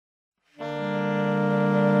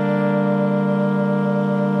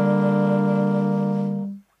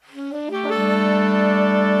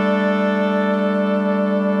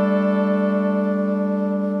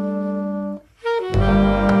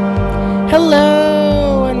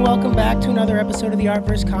Hello, and welcome back to another episode of the Art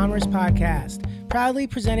vs. Commerce podcast, proudly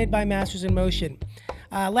presented by Masters in Motion.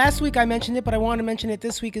 Last week I mentioned it, but I want to mention it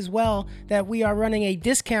this week as well, that we are running a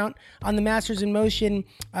discount on the Masters in Motion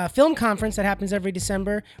film conference that happens every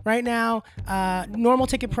December. Right now, normal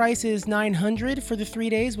ticket price is $900 for the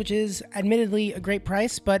 3 days, which is admittedly a great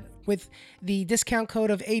price, but with the discount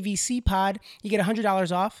code of AVCPOD, you get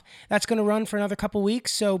 $100 off. That's going to run for another couple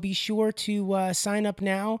weeks, so be sure to sign up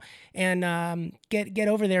now and get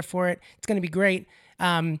over there for it. It's going to be great.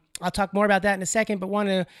 I'll talk more about that in a second, but want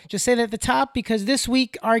to just say that at the top, because this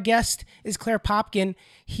week our guest is Claire Popkin.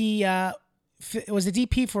 He was the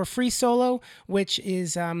DP for Free Solo, which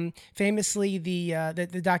is famously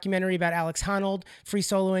the documentary about Alex Honnold free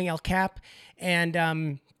soloing El Cap,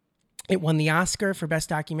 and it won the Oscar for Best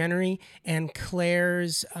Documentary. And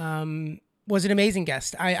Claire's was an amazing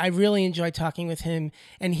guest. I really enjoyed talking with him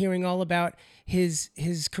and hearing all about his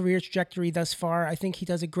career trajectory thus far. I think he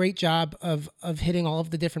does a great job of hitting all of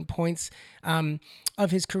the different points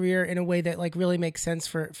of his career in a way that like really makes sense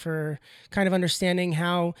for kind of understanding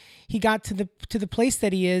how he got to the place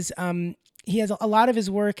that he is. He has a lot of his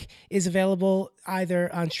work is available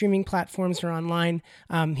either on streaming platforms or online.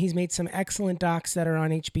 He's made some excellent docs that are on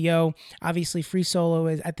HBO. Obviously, Free Solo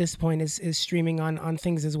at this point is streaming on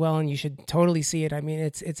things as well, and you should totally see it. I mean,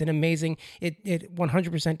 it's an amazing. It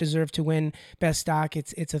 100% deserved to win Best Doc.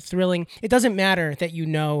 It's a thrilling. It doesn't matter that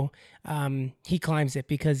he climbs it,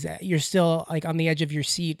 because you're still like on the edge of your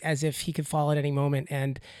seat as if he could fall at any moment,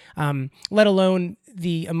 and let alone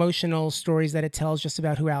the emotional stories that it tells just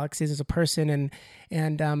about who Alex is as a person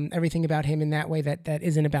and everything about him in that way that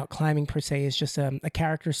isn't about climbing per se, is just a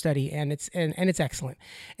character study, and it's excellent.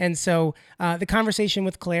 And so the conversation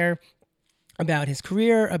with Claire about his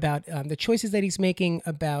career, about the choices that he's making,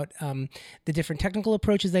 about the different technical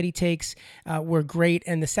approaches that he takes were great.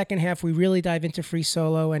 And the second half, we really dive into Free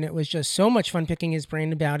Solo, and it was just so much fun picking his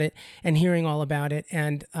brain about it and hearing all about it,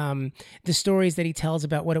 and the stories that he tells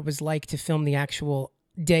about what it was like to film the actual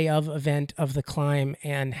day of event of the climb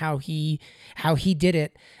and how he did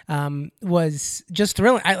it was just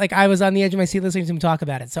thrilling. I was on the edge of my seat listening to him talk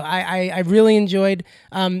about it. So I really enjoyed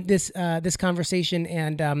this conversation,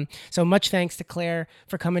 and so much thanks to Claire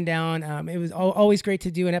for coming down. It was always great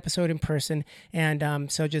to do an episode in person,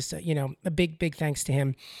 and so just a big thanks to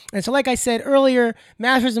him. And so, like I said earlier,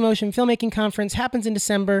 Masters in Motion Filmmaking Conference happens in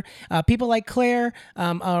December. People like Claire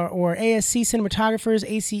or ASC cinematographers,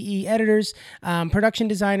 ACE editors, production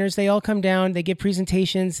designers, they all come down, they give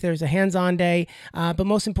presentations, there's a hands-on day, but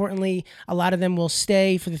most importantly, a lot of them will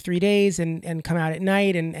stay for the 3 days and come out at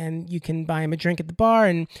night, and you can buy them a drink at the bar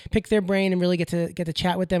and pick their brain and really get to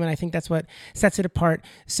chat with them, and I think that's what sets it apart.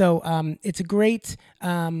 So it's a great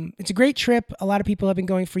trip. A lot of people have been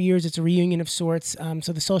going for years. It's a reunion of sorts,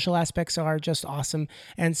 so the social aspects are just awesome,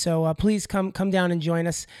 and so please come down and join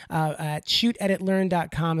us at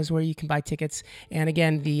shooteditlearn.com is where you can buy tickets, and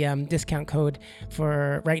again, the discount code for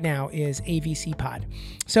right now is AVCPOD.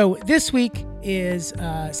 So this week is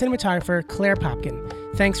cinematographer Claire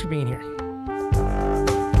Popkin. Thanks for being here.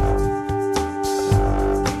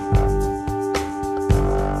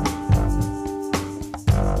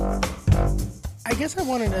 I guess I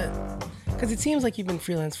wanted to, because it seems like you've been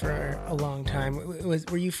freelance for a long time.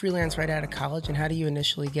 Were you freelance right out of college, and how do you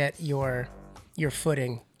initially get your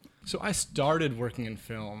footing? So I started working in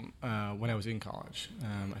film when I was in college.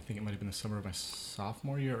 I think it might have been the summer of my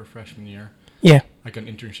sophomore year or freshman year. Yeah. I got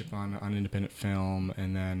an internship on independent film,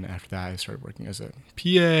 and then after that I started working as a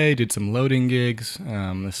PA, did some loading gigs.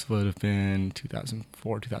 This would have been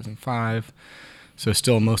 2004, 2005. So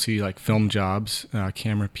still mostly like film jobs,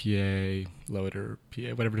 camera PA, loader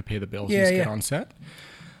PA, whatever to pay the bills and just get on set.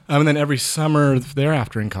 And then every summer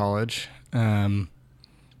thereafter in college,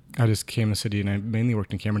 I just came to the city, and I mainly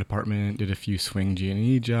worked in camera department, did a few swing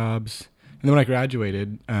G&E jobs. And then when I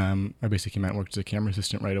graduated, I basically came out and worked as a camera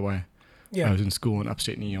assistant right away. Yeah. I was in school in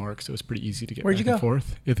upstate New York, so it was pretty easy to get back and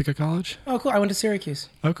forth. Ithaca College. Oh, cool. I went to Syracuse.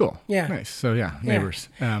 Oh, cool. Yeah. Nice. So, yeah, neighbors.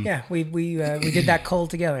 We did that cold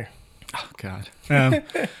together. Oh, God.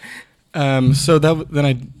 So then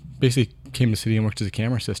I basically came to the city and worked as a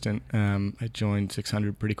camera assistant. I joined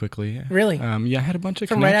 600 pretty quickly. Really? Yeah, I had a bunch of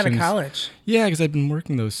From connections. Right out of college? Yeah, because I'd been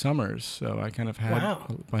working those summers, so I kind of had a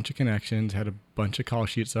bunch of connections, had a bunch of call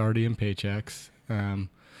sheets already and paychecks.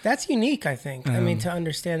 That's unique, I think. I mean, to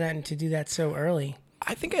understand that and to do that so early.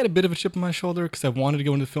 I think I had a bit of a chip on my shoulder because I wanted to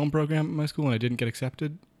go into the film program at my school, and I didn't get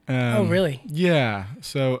accepted. Oh, really? Yeah.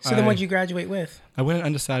 So then what did you graduate with? I went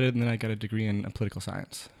undecided, and then I got a degree in political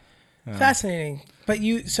science. Fascinating. But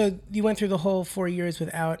you went through the whole 4 years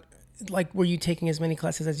without, like, were you taking as many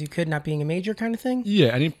classes as you could, not being a major kind of thing?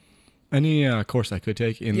 Yeah, I didn't any course I could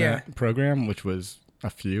take in Yeah. that program, which was a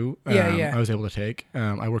few, Yeah. I was able to take.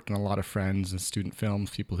 I worked on a lot of friends and student films,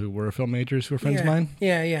 people who were film majors who were friends yeah. of mine.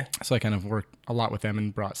 Yeah. So I kind of worked a lot with them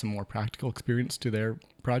and brought some more practical experience to their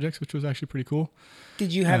projects, which was actually pretty cool.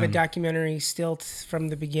 Did you have a documentary still from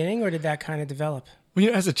the beginning, or did that kind of develop? Well,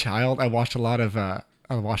 as a child, I watched a lot of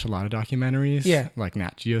documentaries, Yeah. like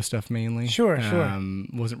Nat Geo stuff mainly. Sure.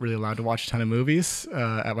 Wasn't really allowed to watch a ton of movies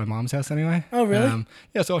at my mom's house anyway. Oh, really?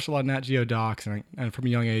 Yeah, so I watched a lot of Nat Geo docs, and from a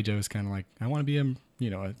young age, I was kind of like, I want to be a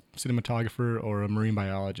cinematographer or a marine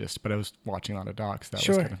biologist, but I was watching a lot of docs. That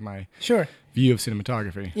was kind of my view of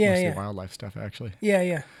cinematography. Yeah, mostly wildlife stuff, actually.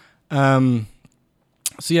 Yeah.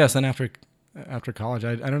 So yes, then after college,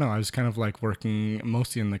 I don't know, I was kind of like working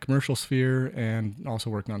mostly in the commercial sphere and also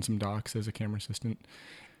working on some docs as a camera assistant.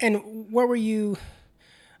 And what were you,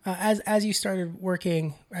 as you started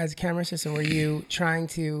working as a camera assistant, were you trying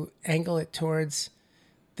to angle it towards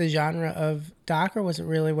the genre of doc, or was it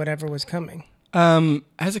really whatever was coming?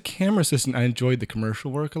 As a camera assistant, I enjoyed the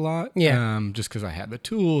commercial work a lot. Yeah. Just because I had the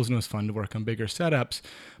tools and it was fun to work on bigger setups.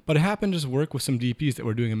 But I happened to just work with some DPs that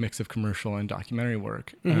were doing a mix of commercial and documentary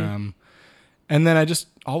work. Mm-hmm. And then I just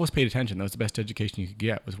always paid attention. That was the best education you could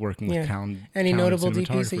get, was working with Any notable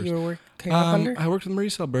DPs that you were working up under? I worked with Marie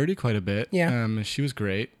Salberti quite a bit. Yeah. And she was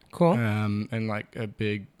great. Cool. And like a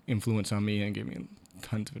big influence on me and gave me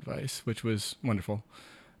tons of advice, which was wonderful.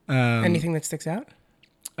 Anything that sticks out?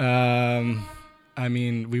 I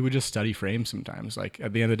mean, we would just study frames sometimes. Like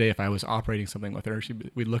at the end of the day, if I was operating something with her,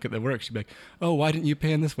 we'd look at the work. She'd be like, "Oh, why didn't you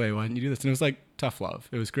pan this way? Why didn't you do this?" And it was like tough love.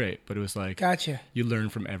 It was great, but it was like, gotcha. You learn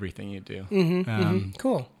from everything you do.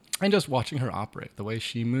 Cool. And just watching her operate, the way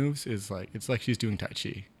she moves is like, it's like she's doing Tai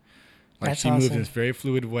Chi. Like That's she moves awesome. in this very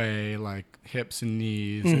fluid way, like hips and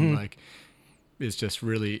knees, and like is just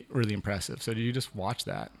really, really impressive. So you just watch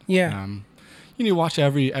that. Yeah. You watch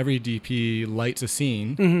every DP lights a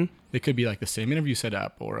scene. It could be like the same interview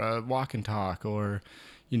setup or a walk and talk or,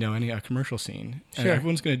 a commercial scene. Sure. And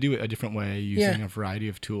everyone's going to do it a different way using a variety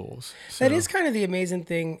of tools. So, That is kind of the amazing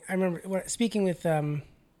thing. I remember speaking with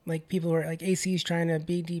like people who are like ACs trying to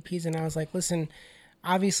be DPs, and I was like, listen,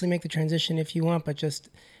 obviously make the transition if you want, but just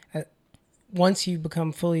once you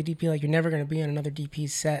become fully DP, like you're never going to be on another DP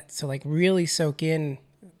set. So like really soak in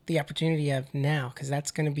the opportunity you have now, because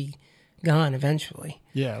that's going to be gone eventually.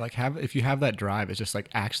 Yeah, like if you have that drive, it's just like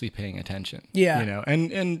actually paying attention. Yeah.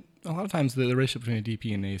 And a lot of times the relationship between a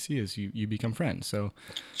DP and an AC is you become friends. So,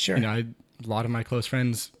 sure. A lot of my close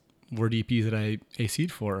friends were DPs that I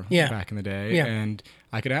AC'd for back in the day. Yeah. And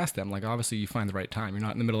I could ask them, like, obviously you find the right time. You're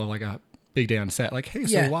not in the middle of like a big day on set. Like, hey,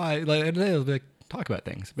 so why? Like, they'll be like, talk about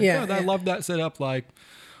things. Like, I love that setup. Like,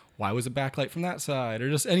 why was it backlight from that side?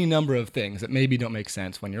 Or just any number of things that maybe don't make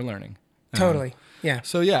sense when you're learning. Totally. Yeah.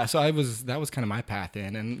 So that was kind of my path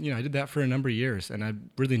in, and I did that for a number of years, and I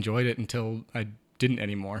really enjoyed it until I didn't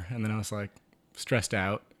anymore, and then I was like stressed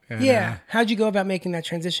out. And, How'd you go about making that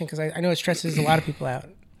transition? Because I know it stresses a lot of people out.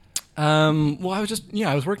 Well, I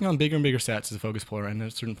was working on bigger and bigger sets as a focus puller, and at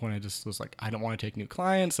a certain point, I just was like, I don't want to take new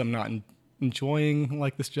clients. I'm not enjoying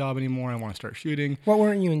like this job anymore. I want to start shooting. What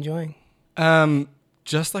weren't you enjoying?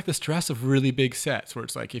 Just like the stress of really big sets, where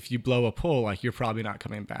it's like if you blow a pull, like you're probably not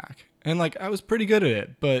coming back. And like I was pretty good at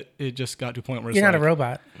it, but it just got to a point where you're not a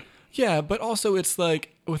robot. Yeah, but also it's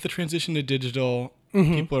like with the transition to digital,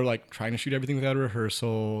 people are like trying to shoot everything without a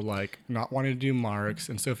rehearsal, like not wanting to do marks.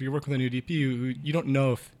 And so if you're working with a new DP, you don't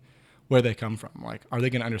know where they come from. Like, are they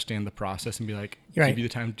going to understand the process and be like, give you the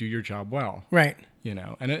time to do your job well? Right.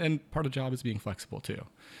 And part of the job is being flexible too.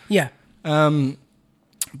 Yeah.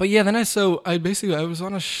 But yeah, then I was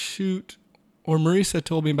on a shoot, or Marisa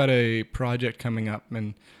told me about a project coming up,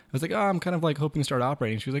 and I was like, I'm kind of like hoping to start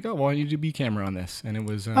operating. She was like, why don't you do B camera on this? And it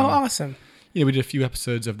was awesome. We did a few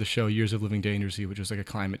episodes of the show Years of Living Dangerously, which was like a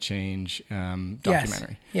climate change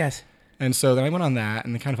documentary. Yes. And so then I went on that,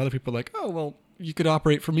 and the kind of other people were like, oh, well, you could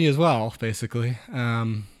operate for me as well, basically.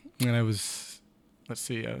 And I was,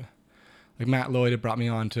 like Matt Lloyd had brought me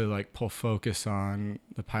on to like pull focus on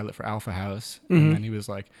the pilot for Alpha House. And then he was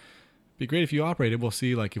like, be great if you operated. We'll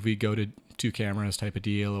see like if we go to 2 cameras type of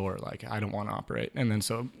deal, or like I don't want to operate. And then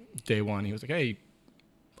so day one he was like, hey,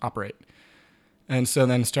 operate. And so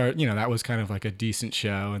then that was kind of like a decent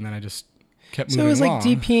show, and then I just kept moving along. So it was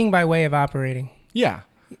like DPing by way of operating. Yeah.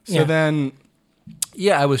 So then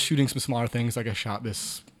I was shooting some smaller things. Like I shot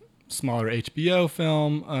this smaller HBO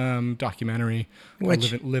film documentary,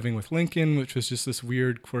 Living with Lincoln, which was just this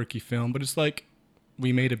weird quirky film, but it's like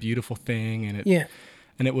we made a beautiful thing, and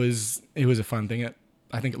it was a fun thing.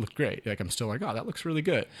 I think it looked great. Like I'm still like, oh, that looks really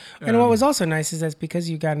good. And what was also nice is that's because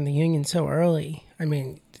you got in the union so early. I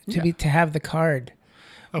mean, to have the card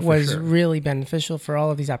for was sure. really beneficial for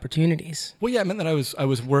all of these opportunities. Well, yeah, it meant that I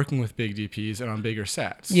was working with big DPs and on bigger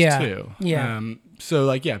sets too. Yeah. So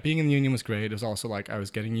like, yeah, being in the union was great. It was also like I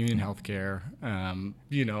was getting union healthcare.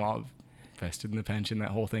 All vested in the pension. That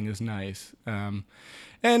whole thing is nice.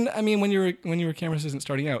 And I mean, when you were camera assistant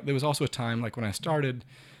starting out, there was also a time like when I started,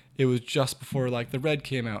 it was just before like the Red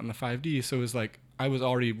came out and the 5D. So it was like I was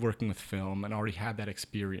already working with film and already had that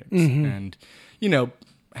experience, and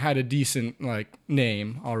had a decent like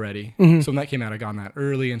name already. So when that came out, I got on that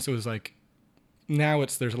early, and so it was like now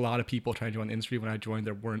there's a lot of people trying to join the industry. When I joined,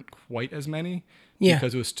 there weren't quite as many. Yeah.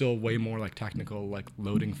 Because it was still way more like technical, like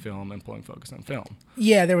loading film and pulling focus on film.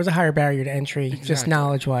 Yeah, there was a higher barrier to entry, just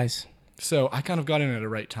knowledge-wise. So I kind of got in at the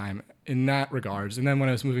right time in that regards. And then when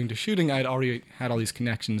I was moving to shooting, I'd already had all these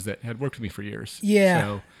connections that had worked with me for years. Yeah,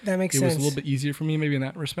 so that makes sense. sense. It was a little bit easier for me maybe in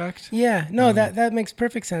that respect. Yeah, no, that makes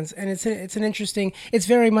perfect sense. And it's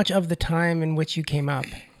very much of the time in which you came up.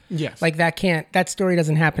 Yes. Like that story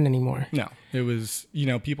doesn't happen anymore. No, it was,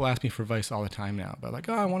 people ask me for advice all the time now about like,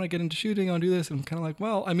 oh, I want to get into shooting, I want to do this. And I'm kind of like,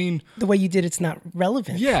 well, I mean. The way you did it's not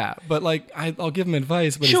relevant. Yeah, but like, I'll give them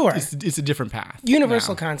advice, but sure. it's a different path.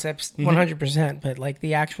 Universal concepts, 100%, but like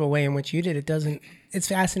the actual way in which you did it it's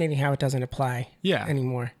fascinating how it doesn't apply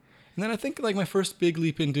anymore. And then I think like my first big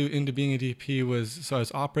leap into being a DP was, so I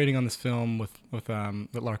was operating on this film with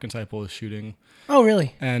that Larkin Disciple was shooting. Oh,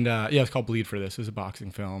 really? And it was called Bleed for This. It was a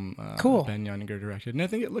boxing film. Cool. Ben Yoninger directed. And I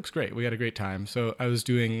think it looks great. We had a great time. So I was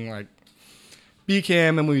doing like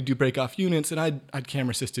B-cam and we would do break-off units, and I'd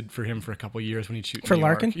camera assisted for him for a couple of years when he'd shoot in For New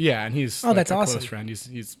York. Larkin? Yeah, and he's that's a awesome. close friend.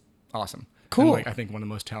 He's awesome. Cool. And, like, I think one of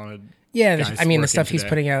the most talented guys I mean, the stuff working he's today.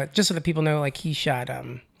 putting out, just so that people know, like he shot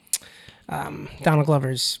Donald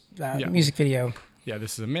Glover's music video. Yeah,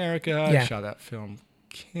 This Is America. Yeah. I shot that film.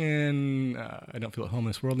 I Don't Feel at Home in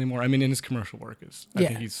This World Anymore. I mean, in his commercial work I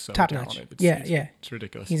think he's so top notch. talented. It's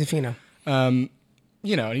ridiculous. He's a pheno. And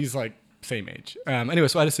he's like same age. Anyway,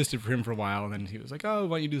 so I'd assisted for him for a while, and then he was like, oh,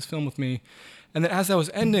 why don't you do this film with me? And then as I was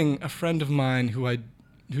ending, a friend of mine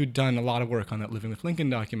who'd done a lot of work on that Living with Lincoln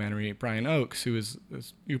documentary, Brian Oakes, who is a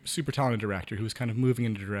super talented director who was kind of moving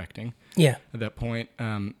into directing at that point,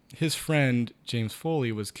 his friend, James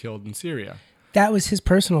Foley, was killed in Syria. That was his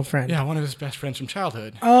personal friend. Yeah, one of his best friends from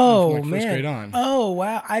childhood. Oh, from, like, man. First grade on. Oh,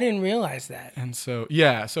 wow. I didn't realize that. And so,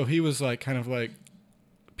 so he was like, kind of like,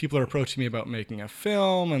 people are approaching me about making a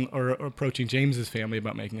film, or approaching James's family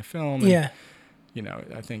about making a film. And,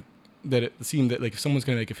 I think that it seemed that like if someone's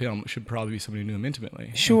going to make a film, it should probably be somebody who knew him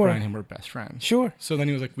intimately. Sure. And Brian and him were best friends. Sure. So then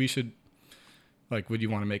he was like, we should, like, would you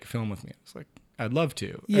want to make a film with me? I was like, I'd love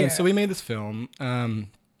to. Yeah. And so we made this film.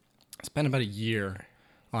 Spent about a year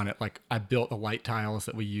on it. Like, I built the light tiles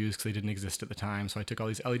that we used because they didn't exist at the time. So I took all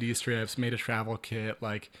these LED strips, made a travel kit,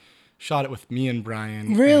 like shot it with me and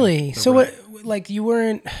Brian. Really? So what, like you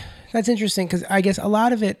weren't, that's interesting. Cause I guess a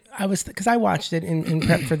lot of it, cause I watched it in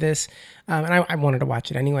prep for this. And I wanted to watch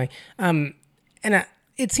it anyway.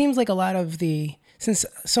 It seems like a lot of since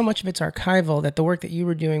so much of it's archival, that the work that you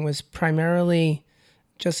were doing was primarily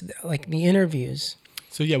just like the interviews.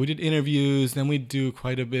 So yeah, we did interviews, then we'd do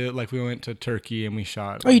quite a bit. Like we went to Turkey and we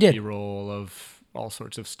shot you did? B-roll of all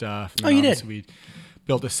sorts of stuff. And you did? We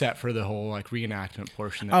built a set for the whole like reenactment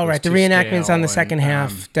portion. Oh, right. The reenactments on the second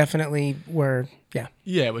half definitely were, yeah.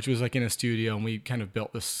 Yeah, which was like in a studio, and we kind of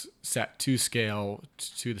built this set to scale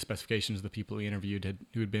to the specifications of the people we interviewed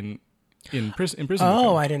who had been in prison.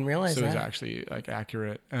 Oh, I didn't realize that. So that. it was actually like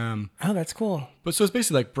accurate. Oh, that's cool. But so it's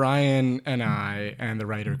basically like Brian and I and the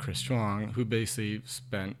writer Chris Strong, who basically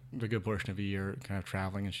spent a good portion of a year kind of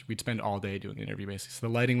traveling, and we'd spend all day doing the interview basically. So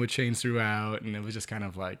the lighting would change throughout, and it was just kind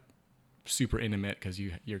of like super intimate because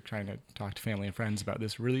you're trying to talk to family and friends about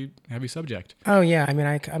this really heavy subject. Oh yeah, I mean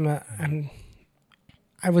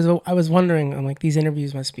I was wondering, I'm like, these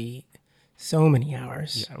interviews must be so many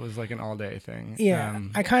hours. Yeah, it was like an all-day thing. Yeah,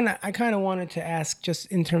 I kind of wanted to ask, just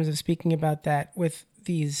in terms of speaking about that with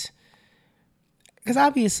these, because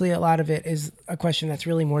obviously a lot of it is a question that's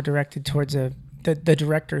really more directed towards the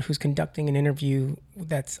director who's conducting an interview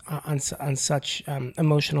that's on such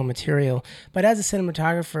emotional material. But as a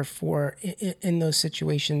cinematographer in those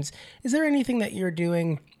situations, is there anything that you're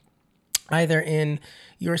doing either in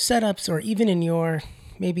your setups or even in your,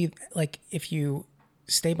 maybe like if you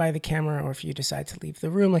stay by the camera or if you decide to leave the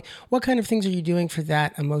room, like what kind of things are you doing for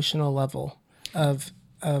that emotional level of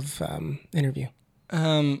interview?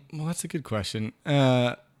 Well, that's a good question.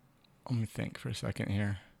 Let me think for a second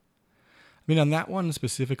here. I mean, on that one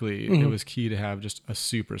specifically, it was key to have just a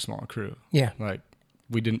super small crew. Yeah. Like,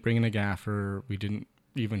 we didn't bring in a gaffer. We didn't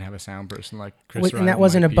even have a sound person like Chris. And that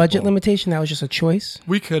wasn't a budget limitation. That was just a choice.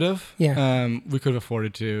 We could have. Yeah. We could have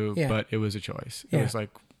afforded to, Yeah. but it was a choice. Yeah. It was like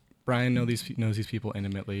Brian knows these people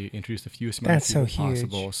intimately. Introduce the fewest amount That's of people so huge.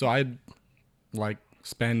 possible. So I'd like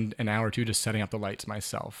spend an hour or two just setting up the lights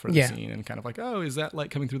myself for the scene and kind of like, oh, is that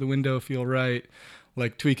light coming through the window feel right?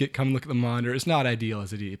 Like tweak it, come look at the monitor. It's not ideal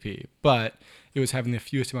as a DP, but it was having the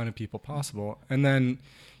fewest amount of people possible. And then,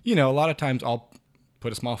 you know, a lot of times I'll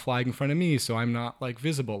put a small flag in front of me so I'm not like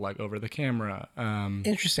visible like over the camera.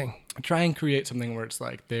 Interesting. Try and create something where it's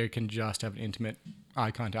like they can just have an intimate eye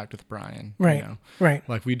contact with Brian. Right. You know? Right.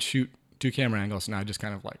 Like we'd shoot 2 camera angles and I just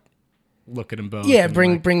kind of like look at them both. Yeah,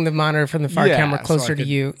 and bring the monitor from the far camera so closer I to could-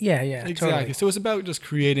 you. Yeah, Exactly. totally. So it's about just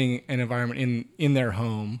creating an environment in their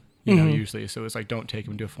home, you know, usually. So it's like don't take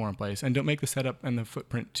them to a foreign place and don't make the setup and the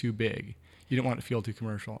footprint too big. You don't want it to feel too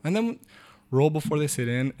commercial. And then roll before they sit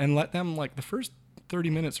in and let them like the first 30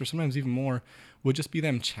 minutes or sometimes even more would just be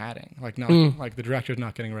them chatting, like not like the director's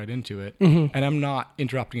not getting right into it, and I'm not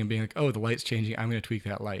interrupting and being like, oh, the light's changing, I'm going to tweak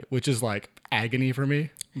that light, which is like agony for me.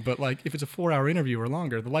 But like if it's a 4-hour interview or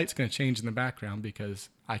longer, the light's going to change in the background because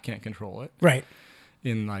I can't control it Right.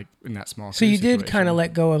 in that small. So you did situation. kind of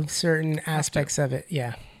let go of certain aspects of it.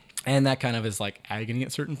 Yeah. And that kind of is like agony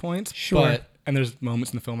at certain points. Sure. And there's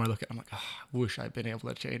moments in the film where I look at, I'm like, oh, I wish I'd been able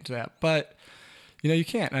to change that. But you know, you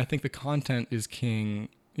can't. And I think the content is king,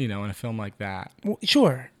 you know, in a film like that. Well,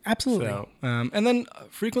 sure. Absolutely. So, and then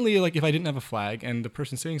frequently, like if I didn't have a flag and the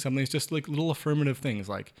person saying something, it's just like little affirmative things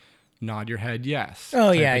like nod your head, yes.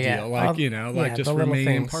 Oh, type yeah, of yeah. deal. Like, you know, like just the little remain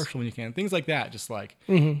things. impartial when you can. Things like that. Just like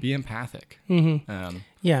be empathic. Yeah.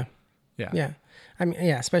 Yeah. Yeah. I mean,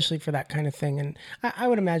 yeah, especially for that kind of thing. And I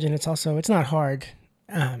would imagine it's not hard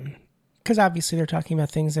because obviously they're talking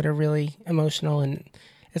about things that are really emotional and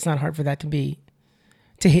it's not hard for that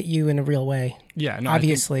to hit you in a real way. Yeah. No,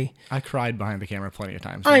 Obviously. I cried behind the camera plenty of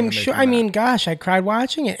times. I'm sure. I mean, gosh, I cried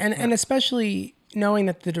watching it. And especially knowing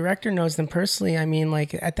that the director knows them personally. I mean,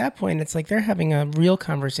 like at that point, it's like they're having a real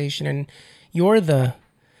conversation and you're the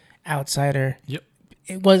outsider. Yep.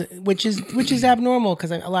 It was, which is abnormal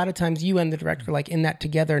because a lot of times you and the director are like in that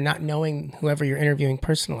together, not knowing whoever you're interviewing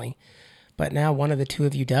personally. But now one of the two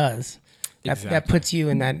of you does. That puts you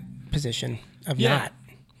in that position of not,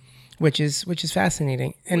 which is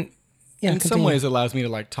fascinating. And yeah, in some ways, it allows me to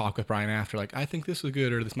like talk with Brian after, like, I think this was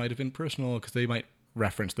good, or this might have been personal, because they might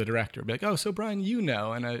reference the director, be like, oh, so Brian, you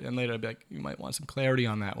know, and later I'd be like, you might want some clarity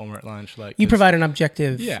on that when we're at lunch. Like, you provide an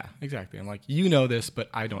objective. Yeah, exactly. I'm like, you know this, but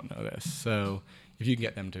I don't know this, so if you can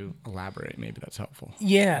get them to elaborate, maybe that's helpful.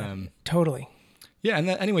 Yeah, totally. Yeah, and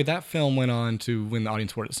anyway, that film went on to win the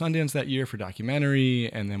Audience Award at Sundance that year for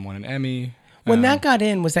documentary, and then won an Emmy. When that got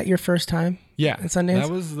in, was that your first time? Yeah, at Sundance?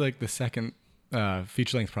 That was like the second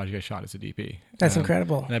feature-length project I shot as a DP. That's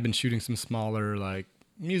incredible. And I've been shooting some smaller like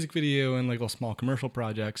music video and like little small commercial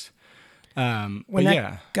projects. When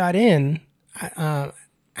that got in,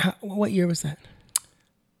 what year was that?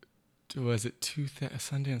 Was it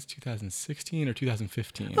Sundance 2016 or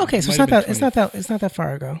 2015? Okay, so it's not that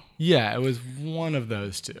far ago. Yeah, it was one of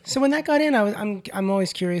those two. So when that got in, I'm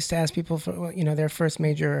always curious to ask people for their first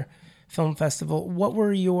major film festival. What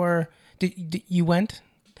were did you went?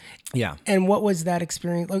 Yeah. And what was that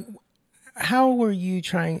experience like? How were you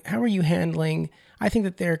handling? I think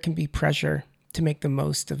that there can be pressure to make the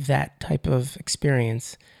most of that type of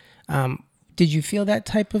experience. Did you feel that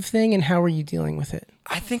type of thing, and how were you dealing with it?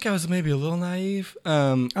 I think I was maybe a little naive.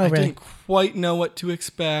 I really? didn't quite know what to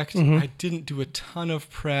expect. I didn't do a ton of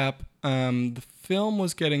prep. The film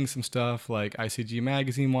was getting some stuff like ICG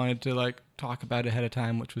Magazine wanted to like talk about it ahead of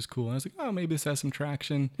time, which was cool. And I was like, oh, maybe this has some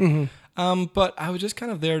traction. But I was just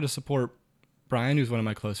kind of there to support Brian, who's one of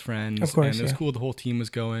my close friends. Of course, and it was cool. The whole team was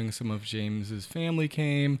going. Some of James's family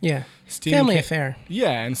came. Yeah, Sting family affair.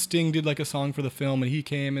 Yeah, and Sting did like a song for the film, and he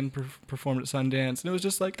came and performed at Sundance. And it was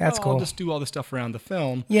just like, That's cool. I'll just do all the stuff around the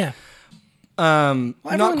film. Yeah. Not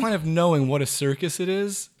kind of knowing what a circus it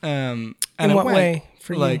is. And in what way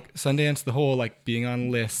for like you? Sundance, the whole like being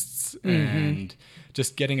on lists and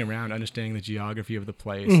just getting around, understanding the geography of the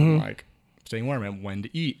place, and like staying warm and when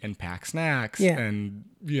to eat and pack snacks, and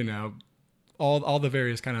all the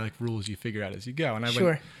various kind of like rules you figure out as you go. And I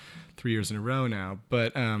went 3 years in a row now,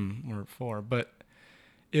 but or 4, but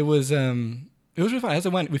it was really fun. As I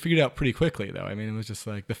went, we figured it out pretty quickly though. I mean, it was just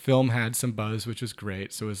like the film had some buzz, which was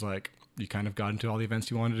great. So it was like you kind of got into all the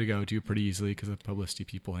events you wanted to go to pretty easily because the publicity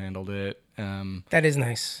people handled it. That is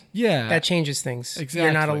nice. Yeah. That changes things. Exactly.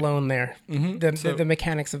 You're not alone there. The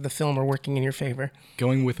mechanics of the film are working in your favor.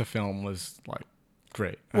 Going with a film was like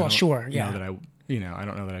great. Well, sure. Yeah. I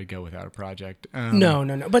don't know that I'd go without a project.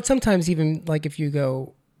 No. But sometimes even like if you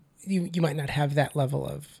go you might not have that level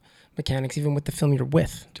of mechanics even with the film you're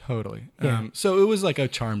with. Totally. Yeah. So it was like a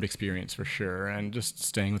charmed experience for sure, and just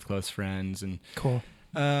staying with close friends, and Cool.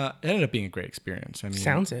 it ended up being a great experience. I mean,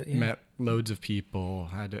 Sounds it, yeah. met loads of people,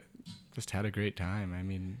 had a great time. I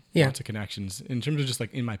mean, Yeah. lots of connections in terms of just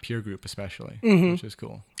like in my peer group, especially, Mm-hmm. which is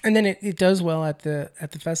cool. And then it does well at the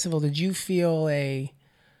festival. Did you feel an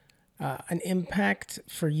impact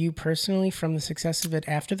for you personally from the success of it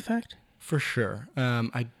after the fact? For sure.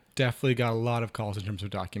 I definitely got a lot of calls in terms of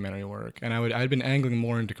documentary work, and I'd been angling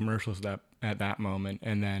more into commercials at that moment,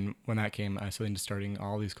 and then when that came, I started starting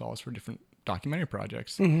all these calls for different documentary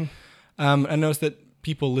projects. Mm-hmm. I noticed that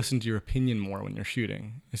people listen to your opinion more when you're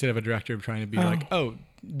shooting, instead of a director trying to be like, oh,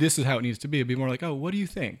 this is how it needs to be. It'd be more like, oh, what do you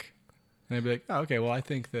think? And I'd be like, oh, okay, well, I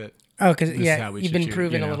think that. Oh, because this is how we you've should been shoot,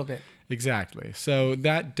 proven you a know? little bit. Exactly. So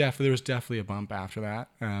there was definitely a bump after that.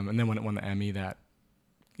 And then when it won the Emmy, that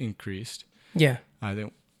increased. Yeah. I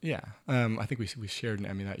think we shared an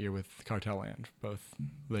Emmy that year with Cartel Land. Both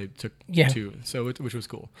they took two, which was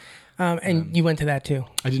cool. And you went to that too.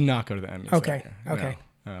 I did not go to the Emmys. Okay. That year. Okay.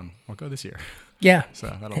 No. I'll go this year. Yeah. So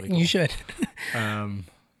that'll be cool. You should.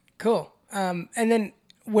 Cool. And then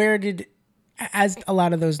as a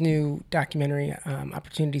lot of those new documentary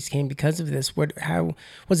opportunities came because of this, how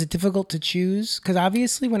was it difficult to choose? Because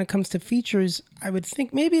obviously when it comes to features, I would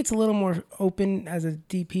think maybe it's a little more open as a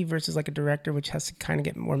DP versus like a director, which has to kind of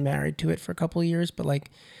get more married to it for a couple of years. But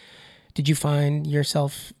like, did you find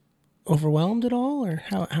yourself overwhelmed at all, or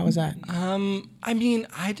how was that? I mean,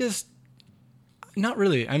 not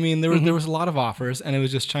really. I mean, there was a lot of offers, and it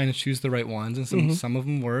was just trying to choose the right ones, and some of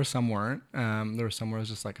them were, some weren't. There were some where I was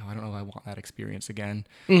just like, oh, I don't know if I want that experience again.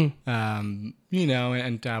 You know,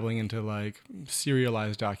 and dabbling into like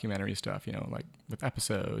serialized documentary stuff, you know, like with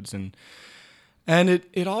episodes, and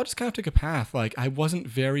it all just kind of took a path. Like I wasn't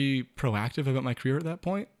very proactive about my career at that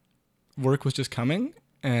point. Work was just coming,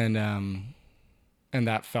 and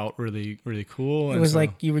that felt really, really cool. It was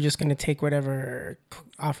like you were just going to take whatever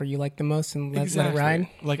offer you liked the most and let it ride.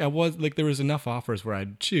 Like there was enough offers where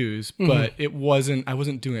I'd choose, but I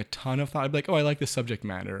wasn't doing a ton of thought. I'd be like, oh, I like this subject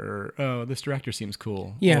matter, or oh, this director seems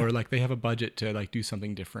cool. Yeah. Or like they have a budget to like do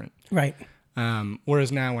something different. Right.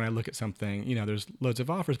 Whereas now when I look at something, you know, there's loads of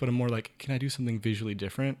offers, but I'm more like, can I do something visually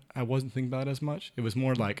different? I wasn't thinking about it as much. It was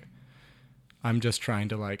more like, I'm just trying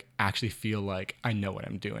to like actually feel like I know what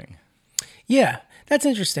I'm doing. Yeah, that's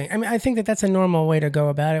interesting. I mean, I think that's a normal way to go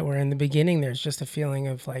about it, where in the beginning there's just a feeling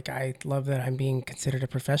of like, I love that I'm being considered a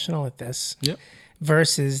professional at this. Yep.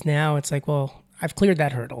 Versus now it's like, well, I've cleared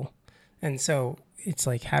that hurdle. And so it's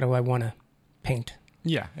like, how do I want to paint?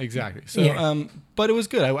 Yeah, exactly. So, but it was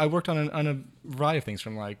good. I worked on a variety of things,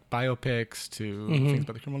 from like biopics to things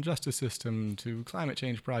about the criminal justice system to climate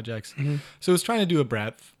change projects. So I was trying to do a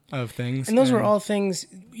breadth of things. And those were all things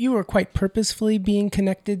you were quite purposefully being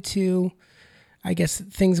connected to, I guess,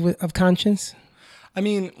 things of conscience. I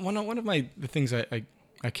mean, one of the things I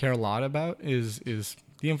care a lot about is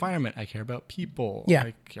the environment. I care about people. Yeah.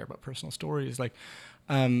 I care about personal stories. Like,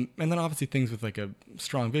 and then obviously things with like a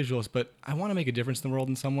strong visuals, but I want to make a difference in the world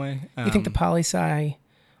in some way. You think the poli-sci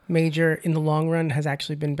major in the long run has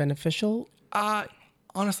actually been beneficial?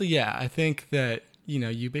 Honestly, yeah. I think that, you know,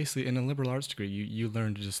 you basically, in a liberal arts degree, you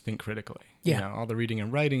learn to just think critically. Yeah. You know, all the reading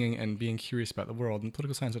and writing and being curious about the world, and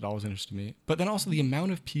political science had always interested me. But then also the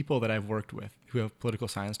amount of people that I've worked with who have political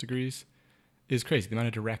science degrees is crazy. The amount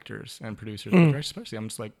of directors and producers, especially, I'm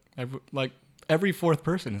just like, every fourth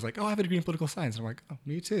person is like, oh, I have a degree in political science. I'm like, oh,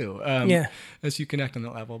 me too. As you connect on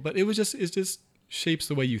that level. But it just shapes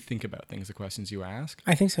the way you think about things, the questions you ask.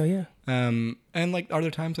 I think so, yeah. And like, are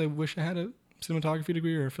there times I wish I had a cinematography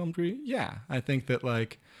degree or a film degree? Yeah. I think that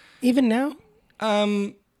like... Even now?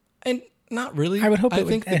 And not really. I would hope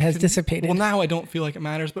it has dissipated. Well, now I don't feel like it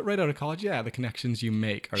matters, but right out of college, yeah, the connections you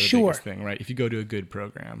make are the biggest thing, right? If you go to a good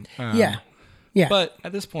program. Yeah. But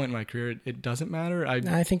at this point in my career, it doesn't matter.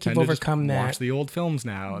 I think you've overcome that. Watch the old films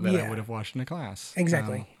now that I would have watched in a class.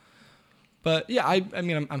 Exactly. But yeah, I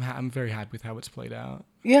mean, I'm very happy with how it's played out.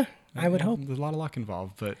 Yeah, I would hope. There's a lot of luck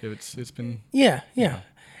involved, but it's been... Yeah.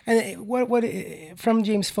 And what from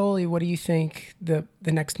James Foley, what do you think the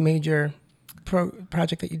next major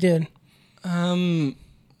project that you did?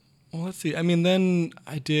 Well, let's see. I mean, then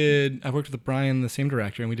I worked with Brian, the same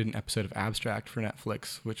director, and we did an episode of Abstract for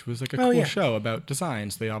Netflix, which was like a cool show about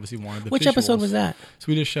designs. They obviously wanted the Which visuals. episode was that? So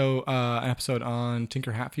we did an episode on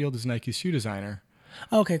Tinker Hatfield, who's Nike's shoe designer.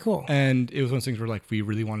 Okay, cool. And it was one of those things where like we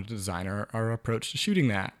really wanted to design our approach to shooting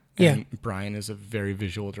that. And Brian is a very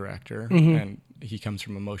visual director, and he comes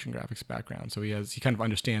from a motion graphics background, so he kind of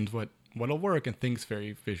understands what what'll work and thinks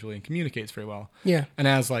very visually and communicates very well. Yeah. And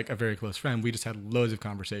as like a very close friend, we just had loads of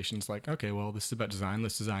conversations like, okay, well, this is about design.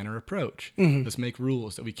 Let's design our approach. Let's make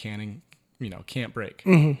rules that we can't break.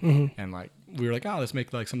 And like, we were like, oh, let's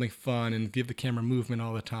make like something fun and give the camera movement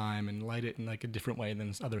all the time and light it in like a different way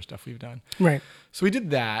than other stuff we've done. Right. So we did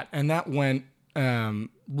that, and that went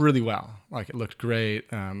really well. Like, it looked great.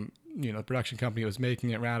 The production company that was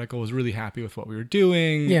making it, Radical, was really happy with what we were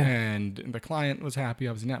doing. Yeah. And the client was happy,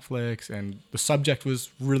 obviously Netflix, and the subject was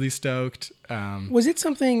really stoked. Was it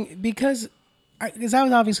something, because I was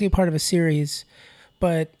obviously a part of a series,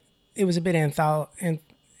 but it was a bit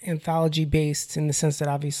anthology based in the sense that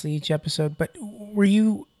obviously each episode, but were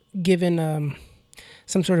you given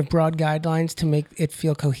some sort of broad guidelines to make it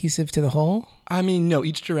feel cohesive to the whole? I mean, no,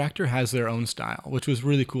 each director has their own style, which was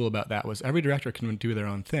really cool about that, was every director can do their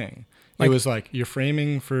own thing. It was like, you're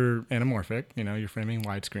framing for anamorphic, you're framing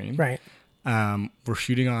widescreen. Right. We're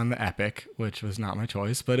shooting on the Epic, which was not my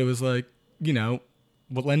choice, but it was like,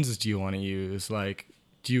 what lenses do you want to use? Like,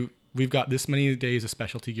 we've got this many days of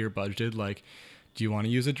specialty gear budgeted, like, do you want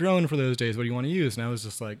to use a drone for those days? What do you want to use? And I was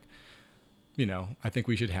just like, I think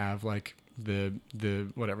we should have like the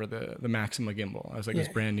Maxima gimbal. I was like, it's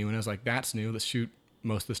brand new. And I was like, that's new. Let's shoot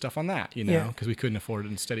most of the stuff on that, because we couldn't afford a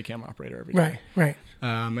Steadicam operator every day. Right.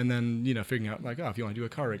 And then, figuring out like, if you want to do a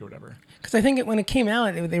car rig or whatever. Because I think when it came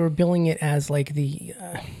out, they were billing it as like the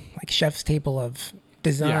like chef's table of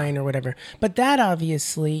design or whatever. But that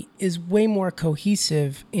obviously is way more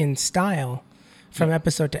cohesive in style from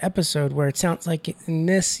episode to episode, where it sounds like in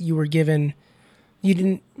this we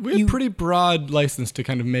had pretty broad license to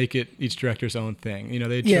kind of make it each director's own thing.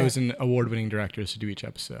 They had chosen award-winning directors to do each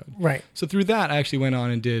episode. Right. So through that, I actually went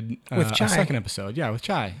on and did with Chai. A second episode. Yeah, with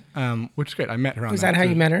Chai, which is great. I met her on Was that how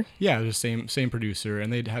you met her? Yeah, it was the same producer,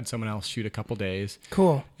 and they'd had someone else shoot a couple days.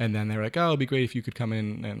 Cool. And then they were like, oh, it'd be great if you could come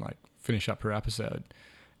in and like finish up her episode.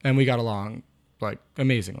 And we got along like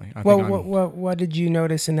amazingly. What did you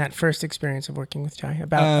notice in that first experience of working with Chai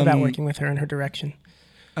about working with her and her direction?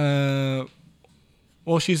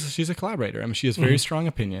 Well, she's a collaborator. I mean, she has very strong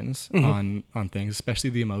opinions on things, especially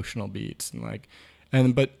the emotional beats,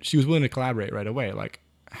 but she was willing to collaborate right away. Like,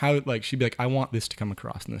 she'd be like, I want this to come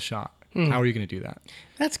across in this shot. How are you going to do that?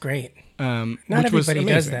 That's great. Not everybody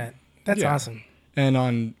does that. That's awesome. And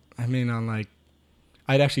I'd been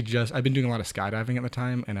doing a lot of skydiving at the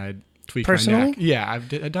time, and I'd tweaked personally? my neck. Yeah,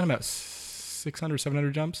 I'd done about 600,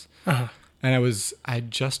 700 jumps. And I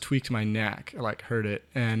just tweaked my neck, like hurt it,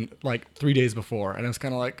 and like 3 days before, and I was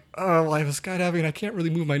kind of like, oh, well, I was skydiving, and I can't really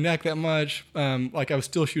move my neck that much. Like, I was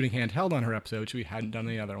still shooting handheld on her episode, which we hadn't done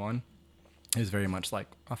the other one. It was very much like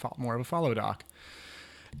more of a follow doc.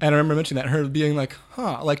 And I remember mentioning that, her being like,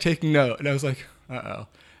 like taking note, and I was like, uh-oh.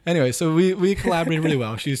 Anyway, so we collaborated really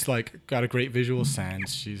well. She's like got a great visual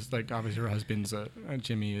sense. She's like, obviously her husband's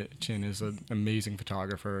Jimmy Chin is an amazing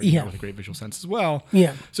photographer with a great visual sense as well.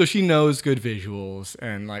 Yeah. So she knows good visuals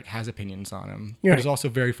and like has opinions on them. But is also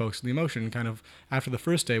very focused on the emotion. Kind of after the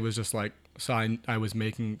first day was just like, I was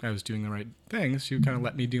doing the right things. She kind of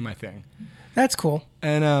let me do my thing. That's cool.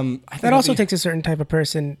 And I think that also takes a certain type of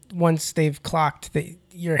person, once they've clocked that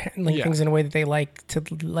you're handling things in a way that they like, to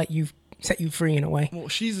set you free in a way. Well,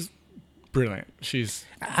 she's brilliant. She's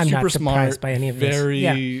I'm super not surprised smart, by any of this.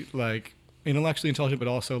 Very like intellectually intelligent, but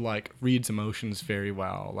also like reads emotions very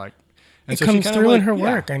well. Like, and it so comes she through like, in her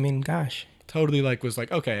work. I mean, gosh. Totally like was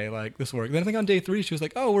like, okay, like this worked. Then I think on day 3 she was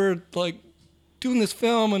like, oh, we're like doing this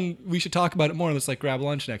film and we should talk about it more. Let's like grab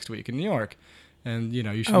lunch next week in New York. And,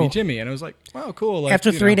 you should meet Jimmy. And I was like, wow, cool. Like,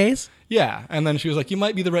 after 3 days? Yeah. And then she was like, you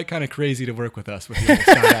might be the right kind of crazy to work with us with your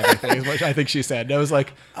skydiving things, which I think she said. And I was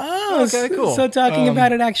like, oh, okay, cool. So talking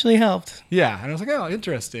about it actually helped. Yeah. And I was like, oh,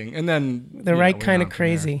 interesting. And then the right kind of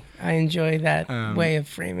crazy. I enjoy that way of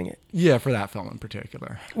framing it. Yeah, for that film in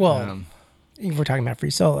particular. Well, we're talking about Free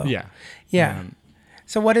Solo. Yeah. Yeah.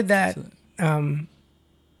 So what did that...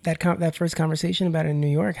 that first conversation about it in New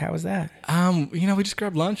York, how was that? We just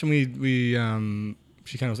grabbed lunch and we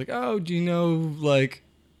she kind of was like, oh, do you know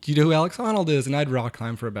who Alex Honnold is? And I'd rock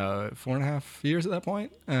climb for about 4.5 years at that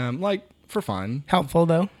point. Like for fun. Helpful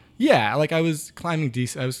though? Yeah. Like I was climbing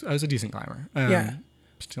decent. I was a decent climber. Yeah.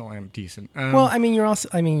 Still am decent. Well, I mean,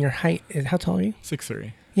 your height is, how tall are you?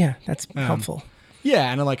 6'3". Yeah. That's helpful.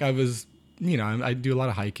 Yeah. And like I was, I do a lot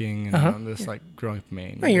of hiking and this like growing up in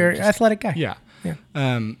Maine. Oh, you're an athletic guy. Yeah. Yeah.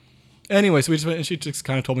 Anyway, so we just went and she just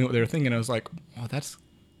kind of told me what they were thinking. And I was like, oh, that's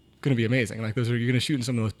going to be amazing. Like you're going to shoot in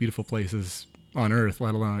some of the most beautiful places on earth,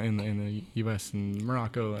 let alone in the U.S. and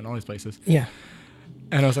Morocco and all these places. Yeah.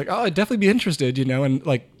 And I was like, oh, I'd definitely be interested, and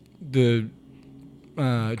like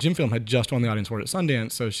Jim Film had just won the Audience Award at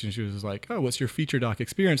Sundance, so she was like, "Oh, what's your feature doc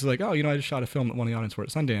experience?" I was like, "Oh, I just shot a film that won the Audience Award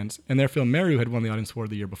at Sundance," and their film Meru had won the Audience Award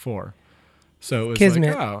the year before. So it was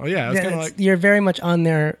Kismet. like, oh yeah, it was kind of like, you're very much on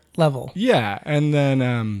their level. yeah, and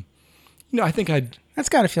then I think That's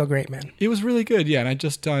got to feel great, man. it was really good, yeah, and I'd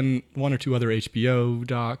just done one or two other HBO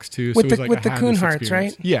docs too. With so it was the- like with I the had this Kuhnhardts,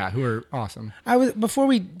 experience. right? Yeah, who are awesome. Before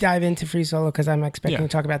we dive into Free Solo, because I'm expecting Yeah.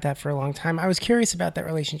 to talk about that for a long time, I was curious about that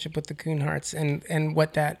relationship with the Kuhnhardts and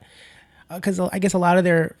what that, because I guess a lot of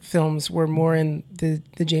their films were more in the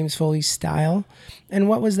James Foley style, and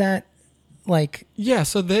what was that like? Yeah,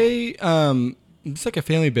 so they it's like a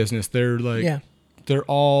family business. They're like Yeah. they're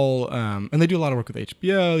all and they do a lot of work with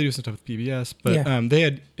HBO. They do some stuff with PBS, but Yeah. they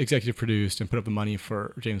had executive produced and put up the money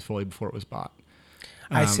for James Foley before it was bought.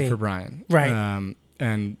 I see. For Brian, Right.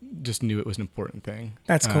 And just knew it was an important thing.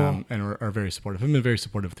 That's cool. And are very supportive. I've been very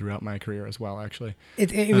supportive throughout my career as well, actually.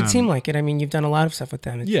 It would seem like it. I mean, you've done a lot of stuff with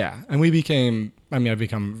them. Yeah, and I've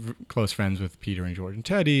become close friends with Peter and George and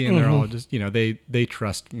Teddy, and they're all just, they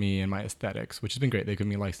trust me and my aesthetics, which has been great. They give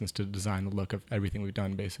me a license to design the look of everything we've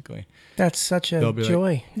done, basically. That's such a They'll be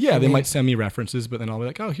joy. like, yeah, I they mean, might send me references, but then I'll be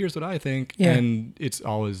like, oh, here's what I think. Yeah. And it's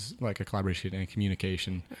always like a collaboration and a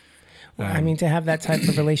communication. I mean, to have that type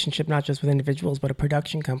of relationship, not just with individuals, but a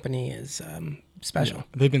production company is special. Yeah,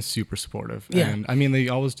 they've been super supportive. Yeah. And I mean,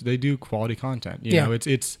 they do quality content. You Yeah. know,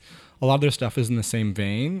 it's a lot of their stuff is in the same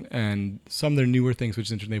vein, and some of their newer things, which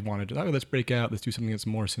is interesting, they've wanted to, let's break out, let's do something that's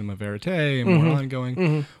more cinema verite and more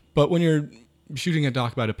ongoing. But when you're shooting a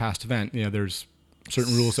doc about a past event, there's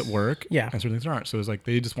certain rules that work Yeah. and certain things aren't. So it's like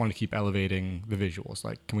they just want to keep elevating the visuals.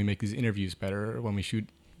 Like, can we make these interviews better when we shoot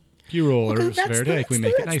B-roll or verite? Can we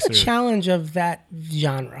make it That's nicer? the challenge of that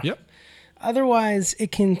genre. Yep. Otherwise,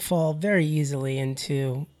 it can fall very easily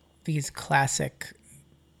into these classic,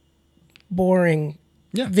 boring,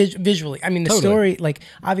 Yeah. visually. I mean, the Totally. story, like,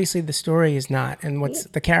 obviously the story is not, and what's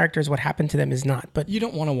the characters, what happened to them is not. But You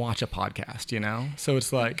don't want to watch a podcast, So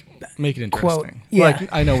it's like, make it Quote, interesting. yeah. Like,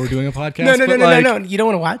 I know we're doing a podcast. no, but like, you don't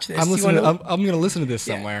want to watch this. I'm You listening. wanna- I'm going to listen to this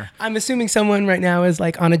somewhere. I'm assuming someone right now is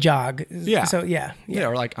like on a jog. Yeah. So yeah. Yeah.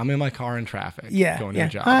 Or like I'm in my car in traffic. Yeah. Going yeah. to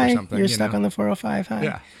a job Hi, or something. you're stuck on the 405. Hi.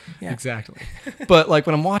 Yeah, Yeah. exactly. But like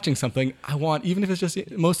when I'm watching something, I want, even if it's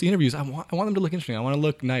just most of the interviews, I want them to look interesting. I want to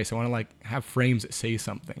look nice. I want to like have frames that say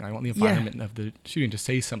something. I want the environment of the shooting to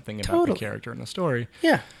say something about Totally. the character and the story.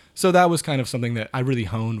 Yeah. So that was kind of something that I really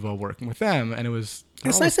honed while working with them, and it was.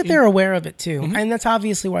 It's nice that they're aware of it too, Mm-hmm. and that's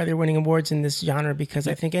obviously why they're winning awards in this genre. Because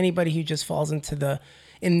I think anybody who just falls into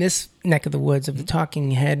in this neck of the woods of the talking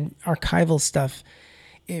head archival stuff,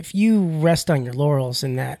 if you rest on your laurels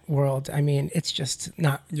in that world, I mean, it's just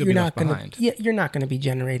not. You'll you're be not left going to. behind. Yeah, you're not going to be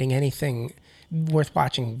generating anything worth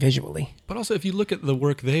watching visually. But also, if you look at the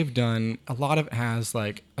work they've done, a lot of it has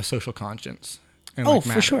like a social conscience. And, Oh, like, for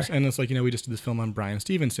matters. sure. And it's like, we just did this film on Brian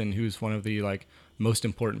Stevenson, who's one of the like most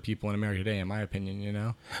important people in America today, in my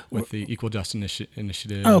opinion, with the Equal Justice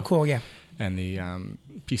Initiative. Oh, cool. Yeah. And the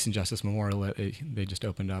Peace and Justice Memorial that they just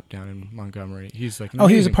opened up down in Montgomery. He's like, Oh,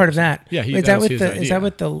 he was a part of that. Yeah, is that was with his the? idea. Is that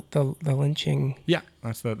with the lynching? Yeah,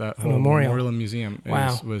 that's that whole memorial. and museum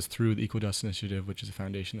Wow. was through the Equal Justice Initiative, which is a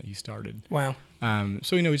foundation that he started. Wow.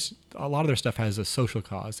 So a lot of their stuff has a social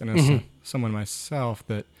cause, and as someone myself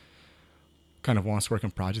that kind of wants to work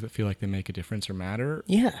on projects that feel like they make a difference or matter,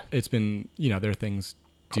 Yeah. it's been their things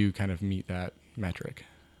do kind of meet that metric.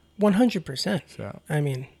 100%. So I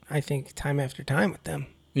mean, I think time after time with them.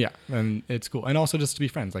 yeah, and it's cool, and also just to be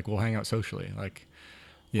friends, like we'll hang out socially, like.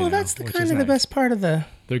 Well, that's the which kind is of the nice. best part of the.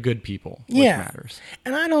 They're good people, Yeah. which matters.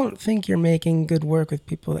 And I don't think you're making good work with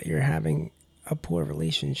people that you're having a poor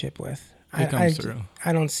relationship with. It comes through.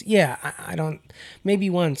 I don't. Yeah, I don't. Maybe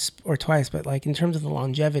once or twice, but like in terms of the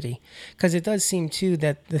longevity, because it does seem too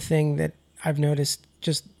that the thing that I've noticed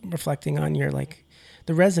just reflecting on your like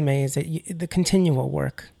the resume is that the continual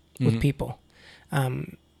work with people.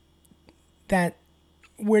 That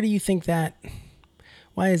where do you think that?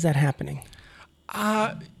 Why is that happening?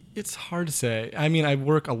 It's hard to say. I mean, I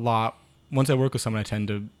work a lot. Once I work with someone, I tend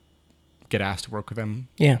to get asked to work with them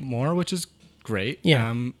Yeah. more, which is great. Yeah.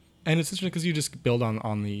 And it's interesting because you just build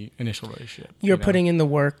on the initial relationship. You're putting in the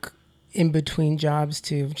work in between jobs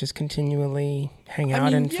to just continually hang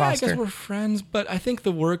out and foster. I guess we're friends, but I think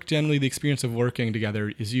the work generally, the experience of working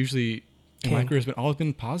together is usually in my career has always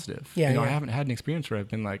been positive. Yeah, I yeah. haven't had an experience where I've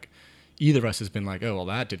been like, either of us has been like, oh, well,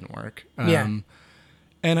 that didn't work. Yeah.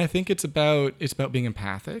 And I think it's about being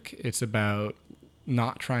empathic. It's about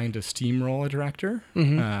not trying to steamroll a director,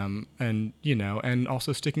 and and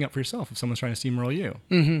also sticking up for yourself if someone's trying to steamroll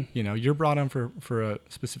you. You're brought on for a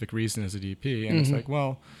specific reason as a DP, and it's like,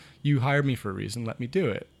 well, you hired me for a reason. Let me do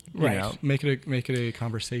it. You Right. know, make it a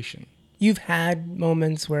conversation. You've had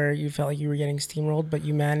moments where you felt like you were getting steamrolled, but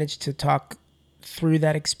you managed to talk through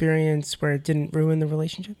that experience where it didn't ruin the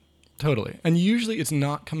relationship? Totally. And usually it's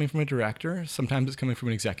not coming from a director. Sometimes it's coming from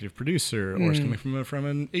an executive producer, or it's coming from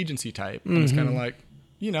an agency type. And it's kind of like,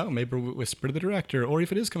 you know, maybe whisper to the director. Or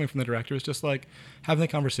if it is coming from the director, it's just like having the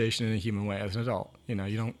conversation in a human way as an adult. You know,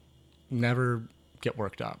 you don't never get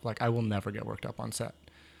worked up. Like, I will never get worked up on set.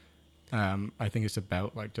 I think it's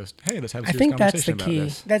about like just, hey, let's have a I serious think that's the conversation about key.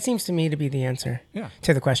 this. That seems to me to be the answer Yeah.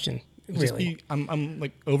 to the question. Just Really. I'm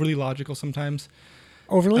like overly logical sometimes.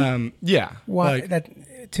 Overly? Yeah. Why? Like,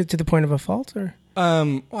 That to the point of a fault? Or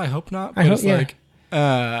well, I hope not. But I hope- it's yeah. like,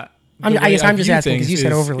 I guess I'm just view asking 'cause you things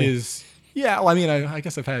said overly. Yeah. Well, I mean, I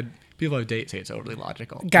guess I've had people I date say it's overly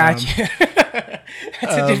logical. Gotcha.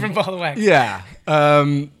 That's a different ball of wax. Yeah.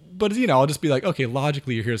 But you know, I'll just be like, okay,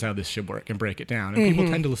 logically, here's how this should work, and break it down, and people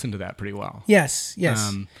tend to listen to that pretty well. Yes. Yeah,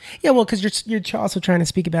 well, because you're also trying to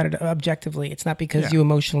speak about it objectively. It's not because Yeah. you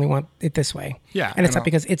emotionally want it this way. Yeah, And it's and not I'll-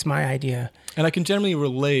 because it's my idea. And I can generally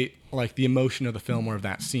relate like the emotion of the film or of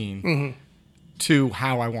that scene to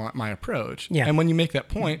how I want my approach. Yeah. And when you make that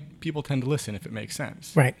point, people tend to listen if it makes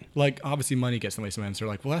sense. Right. Like obviously money gets in the way sometimes. They're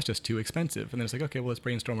like, well, that's just too expensive. And then it's like, okay, well, let's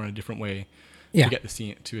brainstorm on a different way Yeah. to get the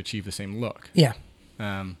scene to achieve the same look. Yeah.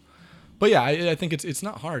 But yeah, I think it's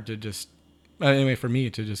not hard to just anyway for me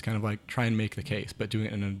to just kind of like try and make the case, but doing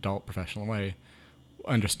it in an adult, professional way,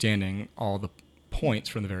 understanding all the points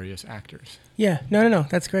from the various actors. Yeah. No.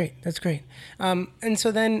 That's great. That's great. And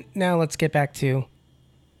so then now let's get back to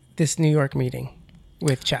this New York meeting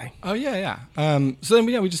with Chai. Oh yeah. So then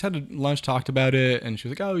we just had a lunch, talked about it, and she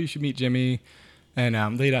was like, "Oh, you should meet Jimmy." And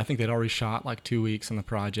I think they'd already shot like 2 weeks on the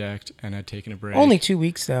project and had taken a break. Only 2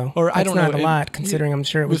 weeks though. Or That's I don't know. not a lot considering I'm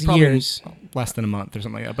sure it was probably years. less than a month or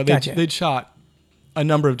something like that. But Gotcha. they'd shot a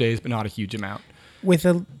number of days, but not a huge amount.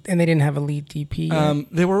 And they didn't have a lead DP. Yet?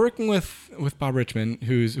 They were working with Bob Richmond,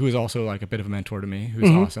 who is also like a bit of a mentor to me, who's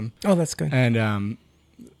awesome. Oh, that's good. And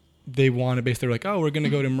they wanted basically like, oh, we're going to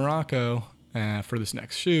go to Morocco for this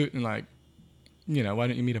next shoot, and like, you know, why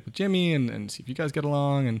don't you meet up with Jimmy and see if you guys get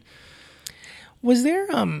along? And Was there,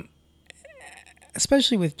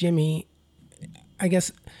 especially with Jimmy, I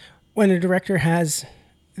guess when a director has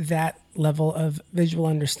that level of visual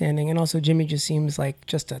understanding, and also Jimmy just seems like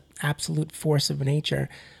just an absolute force of nature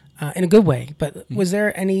in a good way. But was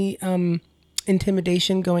there any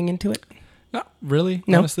intimidation going into it? not really,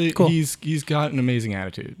 No? honestly. Cool. He's got an amazing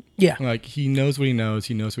attitude. Yeah. Like he knows what he knows.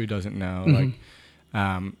 He knows what he doesn't know.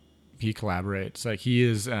 Like he collaborates. Like he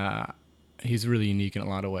is. He's really unique in a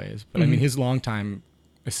lot of ways. But I mean, his longtime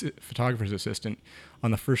photographer's assistant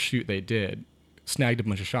on the first shoot they did snagged a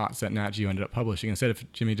bunch of shots that Nat Geo ended up publishing. Instead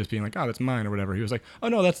of Jimmy just being like, "Oh, that's mine" or whatever, he was like, "Oh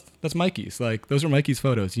no, that's Mikey's. Like those are Mikey's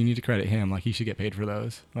photos. You need to credit him. Like he should get paid for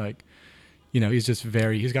those." Like, you know, he's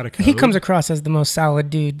got a code. He comes across as the most solid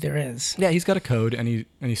dude there is. Yeah, he's got a code and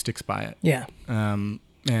he sticks by it. Yeah. And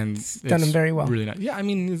it's done him very well. Really nice. Yeah, I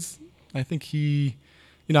mean, I think he,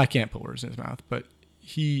 you know, I can't put words in his mouth, but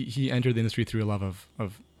he entered the industry through a love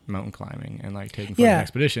of mountain climbing and like taking photos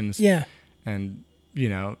expeditions. Yeah. And, you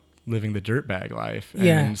know, living the dirtbag life.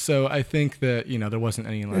 Yeah. And so I think that, you know, there wasn't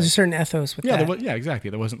any like, There's a certain ethos with that. yeah, exactly.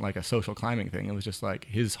 There wasn't like a social climbing thing. It was just like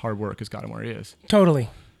his hard work has got him where he is. Totally.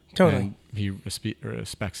 And he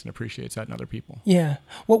respects and appreciates that in other people. Yeah.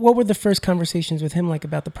 What were the first conversations with him like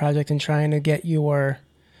about the project and trying to get your,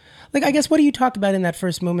 like, I guess, what do you talk about in that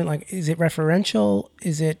first moment? Like, is it referential?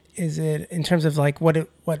 Is it in terms of like what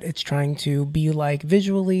it's trying to be like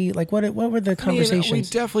visually? Like what were the conversations? I mean, we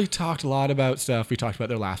definitely talked a lot about stuff. We talked about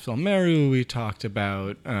their last film, Meru. We talked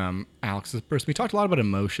about Alex's person. We talked a lot about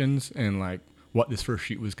emotions and like what this first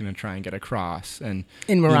shoot was going to try and get across. And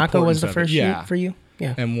in Morocco was the importance of first it. Yeah. shoot for you?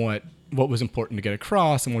 Yeah. And what was important to get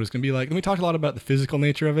across and what it was going to be like. And we talked a lot about the physical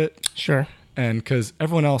nature of it. Sure. And because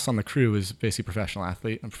everyone else on the crew is basically professional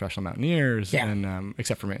athlete and professional mountaineers, Yeah. and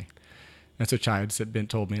except for me. And so Chai had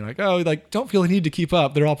told me like, oh, like don't feel the need to keep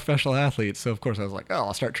up. They're all professional athletes. So of course I was like, oh,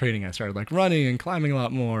 I'll start training. I started like running and climbing a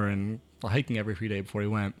lot more and hiking every free day before he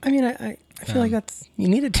went. I mean, I feel like you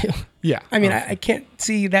needed to. Yeah. I mean, I can't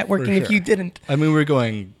see that working if sure. you didn't. I mean, we were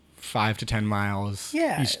going 5 to 10 miles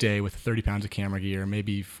Yeah. each day with 30 pounds of camera gear,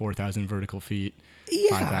 maybe 4,000 vertical feet,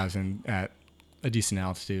 Yeah. 5,000 at a decent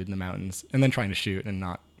altitude in the mountains, and then trying to shoot and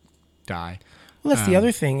not die. Well, that's the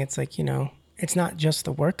other thing. It's like, you know, it's not just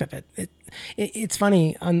the work of it. It's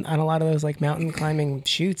funny on a lot of those like mountain climbing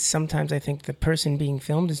shoots. Sometimes I think the person being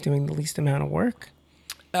filmed is doing the least amount of work.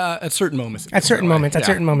 At certain moments. At certain moments. At Yeah.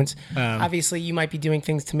 certain moments. Obviously, you might be doing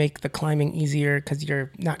things to make the climbing easier because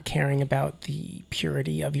you're not caring about the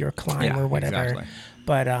purity of your climb Yeah, or whatever. exactly.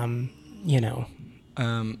 But you know,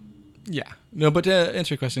 Yeah. No, but to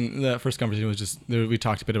answer your question, the first conversation was just, we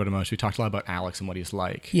talked a bit about emotion. We talked a lot about Alex and what he's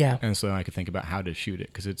like. Yeah. And so I could think about how to shoot it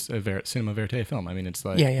because it's a cinema verite film. I mean, it's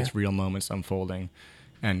like, Yeah. it's real moments unfolding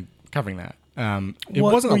and covering that. It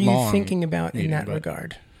what wasn't were a you long thinking about meeting, in that but,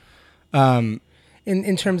 regard?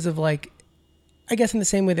 In terms of like, I guess in the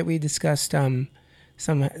same way that we discussed some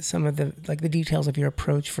of the like the details of your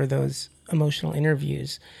approach for those emotional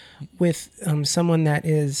interviews with someone that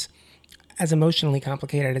is as emotionally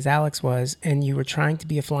complicated as Alex was, and you were trying to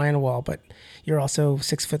be a fly on the wall, but you're also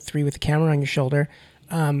 6'3" with a camera on your shoulder.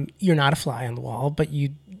 You're not a fly on the wall, but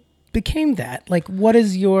you became that. Like, what are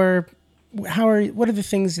the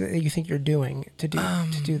things that you think you're doing to do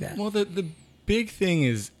that? Well, the big thing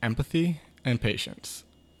is empathy and patience.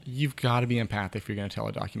 You've got to be empathic if you're going to tell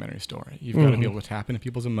a documentary story. You've got to be able to tap into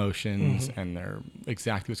people's emotions and their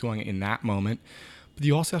exactly what's going on in that moment. But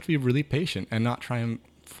you also have to be really patient and not try and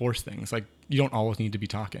force things. Like, you don't always need to be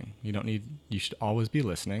talking. You should always be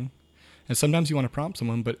listening. And sometimes you want to prompt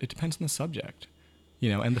someone, but it depends on the subject,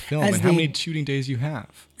 and the film and how many shooting days you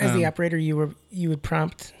have. As the operator, you would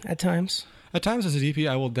prompt at times? At times as a DP,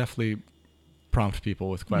 I will definitely prompt people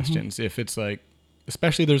with questions. If it's like,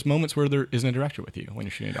 especially there's moments where there isn't a director with you when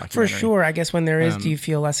you're shooting a documentary. For sure. I guess when there is, do you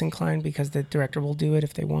feel less inclined because the director will do it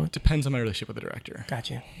if they want? Depends on my relationship with the director.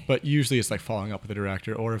 Gotcha. But usually it's like following up with the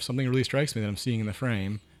director, or if something really strikes me that I'm seeing in the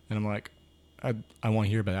frame and I'm like, I want to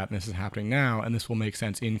hear about that and this is happening now and this will make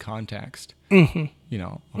sense in context.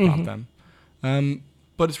 I'll prompt them.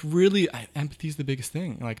 But it's really, empathy is the biggest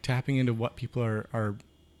thing. Like tapping into what people are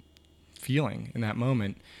feeling in that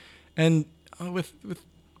moment. And with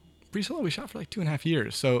Free Solo, we shot for like 2.5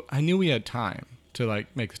 years. So I knew we had time to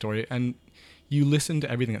like make the story, and you listen to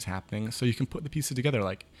everything that's happening so you can put the pieces together.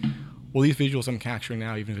 Like, well, these visuals I'm capturing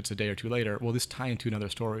now, even if it's a day or two later, will this tie into another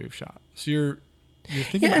story we've shot? So you're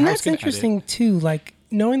thinking about and how that's it's gonna interesting edit. too. Like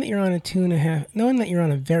knowing that you're on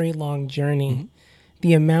a very long journey,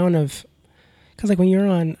 the amount of, because like when you're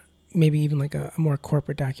on maybe even like a more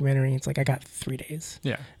corporate documentary, it's like I got 3 days.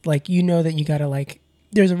 Yeah. Like that you gotta like,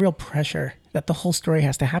 there's a real pressure that the whole story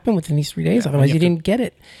has to happen within these 3 days. Yeah, Otherwise, you you have to didn't get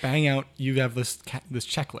it. Bang out. You have this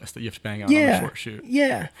checklist that you have to bang out on a short shoot.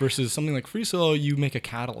 Yeah. Versus something like Free Solo, you make a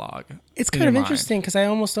catalog. It's kind of interesting because I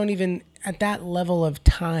almost don't even, at that level of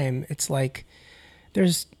time, it's like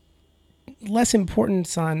there's less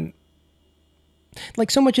importance on,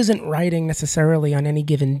 like so much isn't writing necessarily on any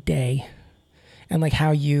given day, and like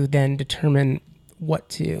how you then determine what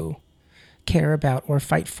to care about or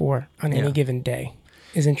fight for on any given day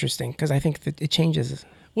is interesting because I think that it changes.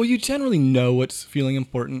 Well, you generally know what's feeling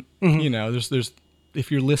important. There's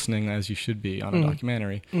if you're listening as you should be on a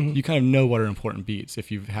documentary, you kind of know what are important beats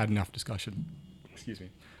if you've had enough discussion.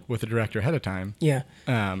 With the director ahead of time. Yeah.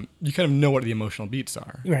 You kind of know what the emotional beats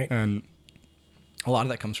are. Right. And a lot of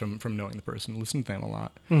that comes from knowing the person, listening to them a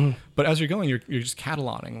lot. But as you're going, you're just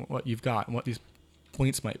cataloging what you've got and what these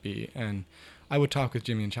points might be. And I would talk with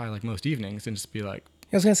Jimmy and Chai like most evenings and just be like,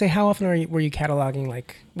 I was gonna say, how often were you cataloging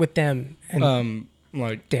like with them? And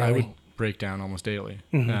like daily? I would break down almost daily,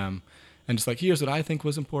 and just like, here's what I think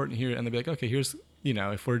was important here, and they'd be like, okay, here's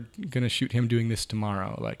if we're gonna shoot him doing this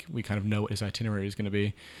tomorrow, like we kind of know what his itinerary is gonna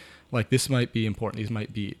be. Like this might be important, these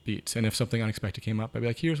might be beats, and if something unexpected came up, I'd be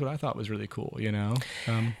like, here's what I thought was really cool, Now,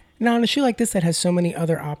 on a shoot like this that has so many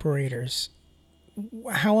other operators,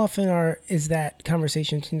 how often is that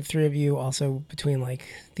conversation between the three of you also between like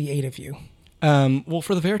the 8 of you? Well,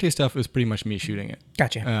 for the Verite stuff, it was pretty much me shooting it.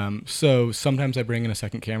 Gotcha. So sometimes I bring in a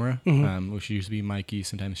second camera, which used to be Mikey,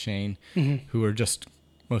 sometimes Shane, who are just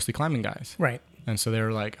mostly climbing guys. Right. And so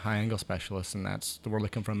they're like high angle specialists, and that's the world they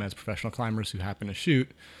come from as professional climbers who happen to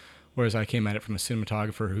shoot. Whereas I came at it from a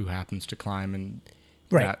cinematographer who happens to climb, and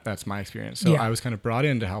that's my experience. So I was kind of brought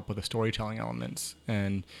in to help with the storytelling elements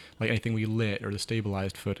and like anything we lit or the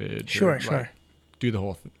stabilized footage. Sure. Like, do the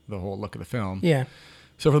whole look of the film. Yeah.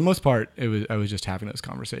 So for the most part, I was just having those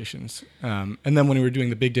conversations. And then when we were doing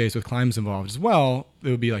the big days with climbs involved as well, it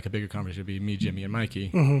would be like a bigger conversation. It would be me, Jimmy, and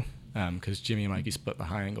Mikey. Because Jimmy and Mikey split the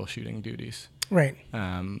high angle shooting duties. Right.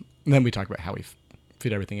 And then we talk about how we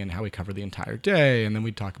fit everything in, how we cover the entire day. And then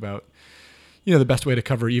we'd talk about, the best way to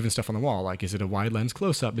cover even stuff on the wall. Like, is it a wide lens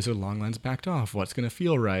close up? Is it a long lens backed off? What's going to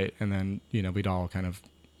feel right? And then, we'd all kind of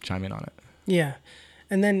chime in on it. Yeah.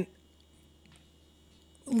 And then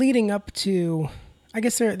leading up to, I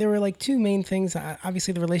guess there were like two main things.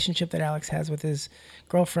 Obviously, the relationship that Alex has with his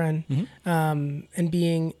girlfriend, and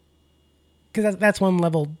being, because that's one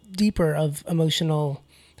level deeper of emotional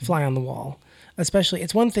fly on the wall. Especially,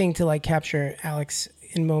 it's one thing to like capture Alex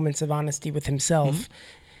in moments of honesty with himself,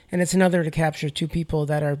 and it's another to capture two people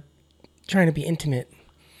that are trying to be intimate.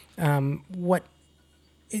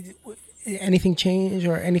 Anything change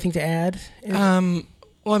or anything to add?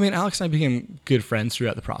 Well, I mean, Alex and I became good friends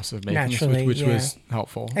throughout the process of making this, which was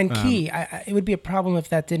helpful. And key, it would be a problem if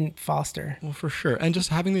that didn't foster. Well, for sure. And just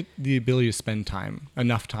having the ability to spend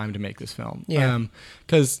enough time to make this film. Yeah.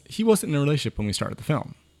 Because he wasn't in a relationship when we started the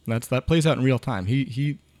film. That plays out in real time.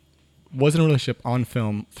 He was in a relationship on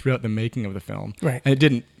film throughout the making of the film. Right. And it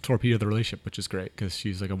didn't torpedo the relationship, which is great because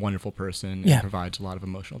she's like a wonderful person and provides a lot of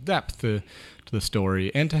emotional depth to the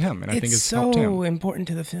story and to him. And I think it's helped him. so important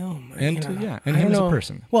to the film. And and him as a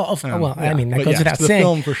person. Well, I mean, that goes without to saying. The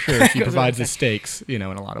film for sure. She provides the stakes, in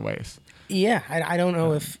a lot of ways. Yeah, I don't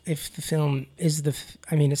know if the film is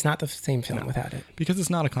it's not the same film without it. Because it's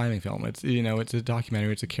not a climbing film. It's it's a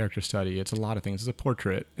documentary. It's a character study. It's a lot of things. It's a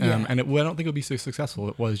portrait. And I don't think it would be so successful.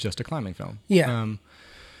 It was just a climbing film. Yeah.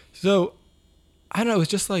 So I don't know. It's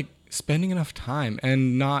just like spending enough time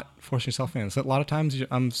and not forcing yourself in. So a lot of times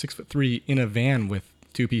I'm 6'3" in a van with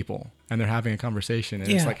two people and they're having a conversation and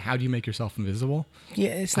it's like, how do you make yourself invisible?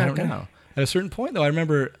 Yeah, it's not. I don't know. At a certain point, though, I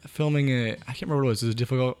remember filming I can't remember what it was. It was a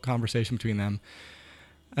difficult conversation between them.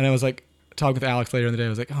 And I was like, talking with Alex later in the day. I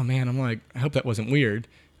was like, oh man, I hope that wasn't weird.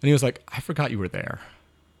 And he was like, I forgot you were there.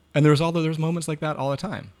 And there was moments like that all the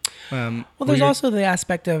time. Well, there's also the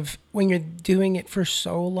aspect of when you're doing it for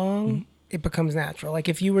so long, it becomes natural. Like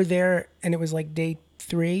if you were there and it was like day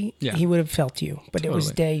 3, he would have felt you, but it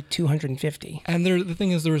was day 250. And the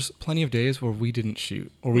thing is, there was plenty of days where we didn't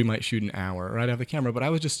shoot, or we might shoot an hour, or I'd have the camera, but I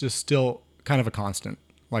was just still kind of a constant.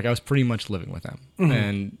 Like I was pretty much living with them,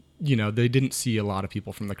 and they didn't see a lot of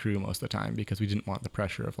people from the crew most of the time because we didn't want the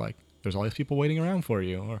pressure of like, there's all these people waiting around for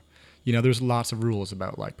you, or there's lots of rules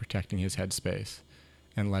about like protecting his headspace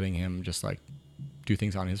and letting him just like do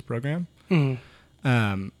things on his program.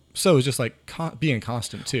 So it was just like being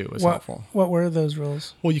constant too was helpful. What were those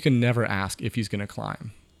rules? Well, you can never ask if he's going to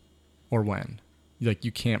climb or when. Like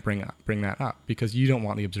you can't bring that up because you don't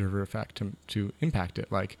want the observer effect to impact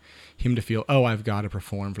it. Like him to feel, oh, I've got to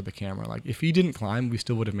perform for the camera. Like if he didn't climb, we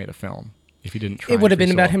still would have made a film. If he didn't try, it would have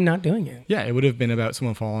been about him not doing it. Yeah, it would have been about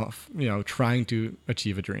someone falling off, trying to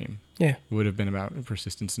achieve a dream. Yeah, it would have been about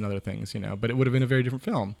persistence and other things, But it would have been a very different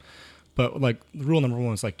film. But like rule number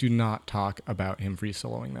 1 is like, do not talk about him free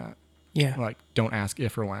soloing that. Yeah. Like don't ask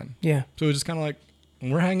if or when. Yeah. So it's just kind of like,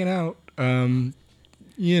 we're hanging out, and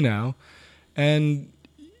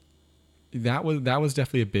that was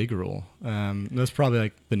definitely a big rule. That's probably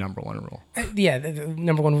like the number 1 rule. The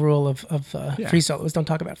number 1 rule of free solo is don't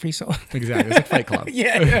talk about free solo. Exactly. It's like Fight Club.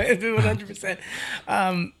 Yeah, 100%.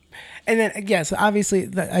 And then, so obviously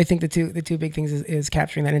I think the two big things is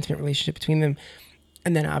capturing that intimate relationship between them.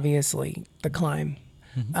 And then obviously the climb.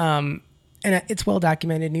 And it's well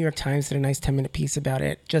documented. New York Times did a nice 10-minute piece about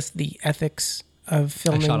it. Just the ethics of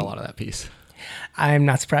filming. I shot a lot of that piece. I'm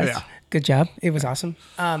not surprised. Yeah. Good job. It was awesome.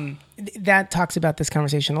 That talks about this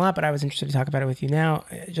conversation a lot, but I was interested to talk about it with you now.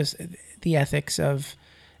 Just the ethics of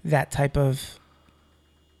that type of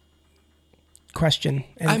question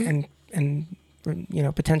and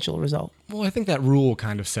potential result. Well, I think that rule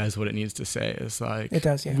kind of says what it needs to say. Is like it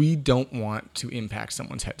does. Yeah. We don't want to impact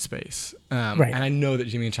someone's headspace, right? And I know that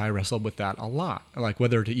Jimmy and Chai wrestled with that a lot, like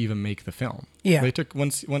whether to even make the film. Yeah. They took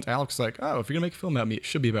once Alex was like, oh, if you're gonna make a film about me, it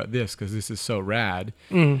should be about this because this is so rad.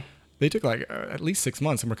 They took like at least 6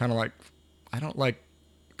 months, and we're kind of like, I don't like,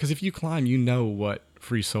 because if you climb, what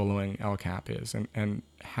free soloing El Cap is, and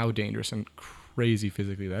how dangerous and crazy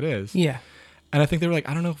physically that is. Yeah. And I think they were like,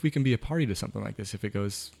 I don't know if we can be a party to something like this if it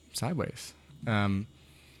goes sideways. And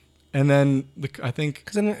then I think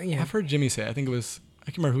I've heard Jimmy say, I think it was, I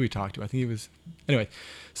can't remember who he talked to. I think it was, anyway,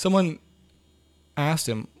 someone asked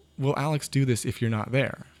him, will Alex do this if you're not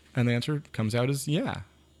there? And the answer comes out as, yeah,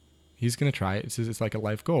 he's going to try it. It's like a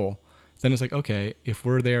life goal. Then it's like, okay, if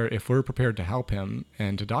we're there, if we're prepared to help him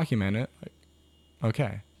and to document it, like,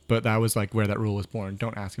 okay. But that was like where that rule was born.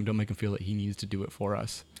 Don't ask him. Don't make him feel that he needs to do it for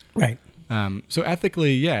us. Right. So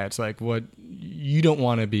ethically, it's like what you don't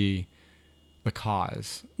want to be the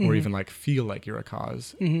cause or even like feel like you're a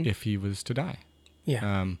cause if he was to die.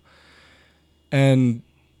 Yeah. But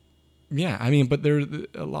there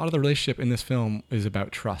a lot of the relationship in this film is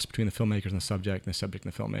about trust between the filmmakers and the subject and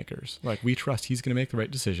the filmmakers. Like we trust he's going to make the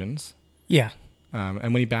right decisions. Yeah. And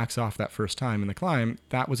when he backs off that first time in the climb,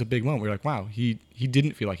 that was a big moment. We're like, wow, he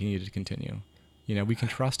didn't feel like he needed to continue. We can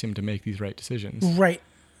trust him to make these right decisions. Right.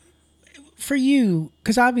 For you,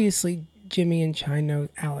 because obviously Jimmy and Chai know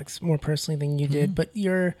Alex more personally than you did, but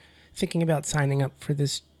you're thinking about signing up for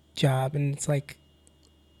this job, and it's like,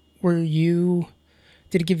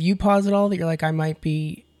 did it give you pause at all that you're like, I might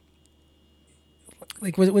be,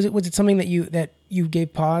 like, was it something that you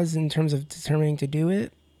gave pause in terms of determining to do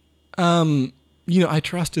it? I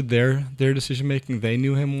trusted their decision making. They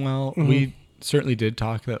knew him well. Mm-hmm. We certainly did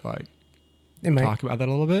talk about that a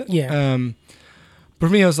little bit. Yeah. But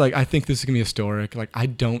for me, I was like, I think this is gonna be historic. Like, I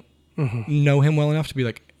don't know him well enough to be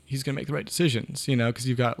like, he's gonna make the right decisions, because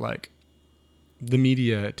you've got like the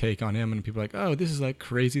media take on him and people are like, oh, this is like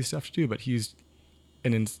crazy stuff to do, but he's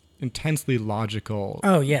an intensely logical,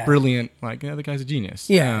 brilliant, like, the guy's a genius.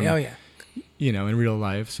 Yeah. In real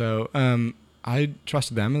life. So I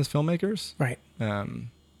trusted them as filmmakers. Right. And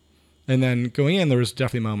then going in, there was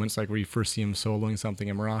definitely moments like where you first see him soloing something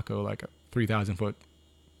in Morocco, like a 3,000 foot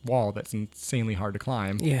wall that's insanely hard to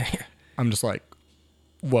climb. Yeah. I'm just like,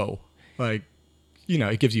 whoa. Like,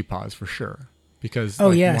 it gives you pause for sure. Because so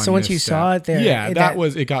once you saw it there,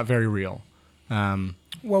 it got very real.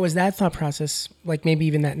 What was that thought process like? Maybe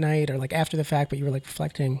even that night or like after the fact, but you were like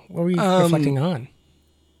reflecting. What were you reflecting on?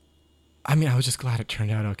 I mean, I was just glad it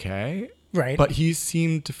turned out okay. Right. But he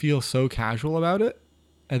seemed to feel so casual about it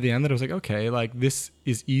at the end that I was like, okay, like this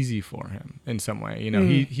is easy for him in some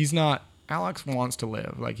way. He's not. Alex wants to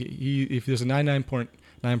live. Like if there's a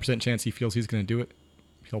 99.9% chance he feels he's going to do it,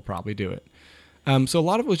 he'll probably do it. So a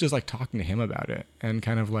lot of it was just like talking to him about it and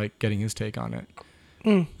kind of like getting his take on it.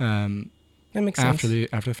 That makes sense.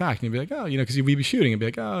 After the fact, and you'd be like, oh, because we'd be shooting and be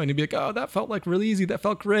like, oh, and he'd be like, oh, that felt like really easy. That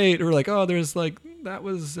felt great. Or like, oh, there's like,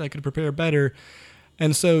 I could prepare better.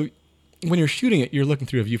 And so when you're shooting it, you're looking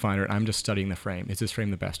through a viewfinder and I'm just studying the frame. Is this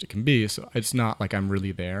frame the best it can be? So it's not like I'm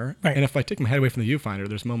really there. Right. And if I take my head away from the viewfinder,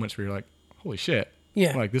 there's moments where you're like, holy shit.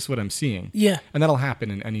 Yeah. Like this is what I'm seeing. Yeah. And that'll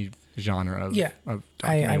happen in any genre of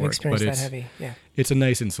documentary I've work. experienced that heavy. Yeah. It's a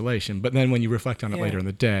nice insulation. But then when you reflect on it later in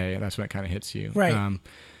the day, that's when it kind of hits you. Right.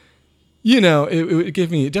 It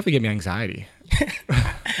definitely gave me anxiety.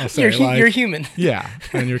 I'll say, you're human. Yeah.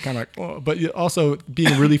 And you're kind of like, oh, but also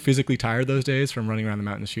being really physically tired those days from running around the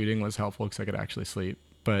mountains shooting was helpful because I could actually sleep.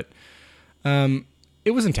 But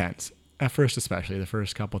it was intense at first, especially the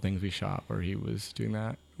first couple things we shot where he was doing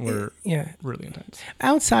that were really intense.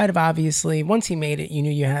 Outside of obviously, once he made it, you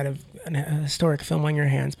knew you had a historic film on your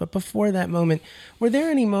hands. But before that moment, were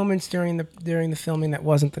there any moments during the filming that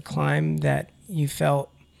wasn't the climb that you felt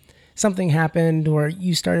something happened or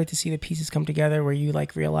you started to see the pieces come together where you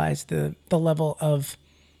like realized the level of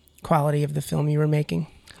quality of the film you were making?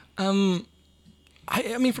 I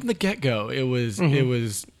mean, from the get-go, it was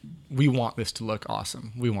we want this to look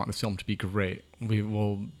awesome. We want this film to be great. We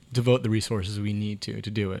will devote the resources we need to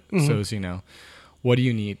do it. So it's, what do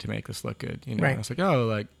you need to make this look good? Right. It's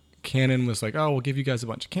like, Canon was like, oh, we'll give you guys a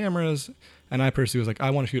bunch of cameras. And I personally was like,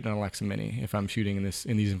 I want to shoot an Alexa Mini if I'm shooting in these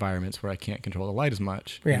environments where I can't control the light as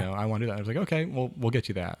much. Yeah. I want to do that. I was like, okay, well, we'll get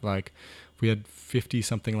you that. Like, we had 50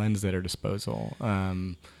 something lenses at our disposal.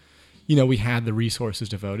 We had the resources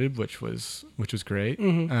devoted, which was great.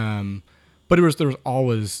 But there was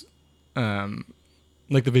always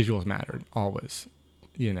like the visuals mattered always.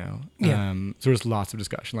 So there was lots of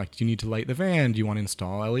discussion. Like, do you need to light the van? Do you want to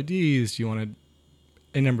install LEDs? Do you want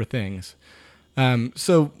a number of things?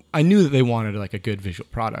 So I knew that they wanted like a good visual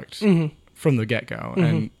product from the get-go.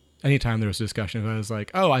 And anytime there was a discussion, I was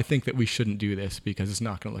like, oh, I think that we shouldn't do this because it's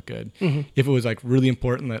not going to look good. If it was like really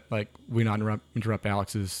important that like we not interrupt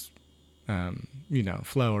Alex's,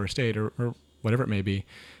 flow or state or whatever it may be,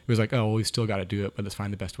 it was like, oh, well, we still got to do it, but let's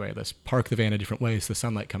find the best way. Let's park the van a different way so the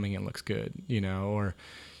sunlight coming in looks good, or,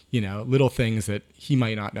 little things that he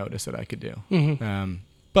might not notice that I could do.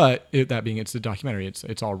 But it's a documentary.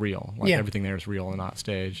 It's all real. Like everything there is real and not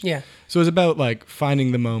staged. Yeah. So it's about like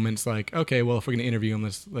finding the moments. Like, okay, well, if we're going to interview him,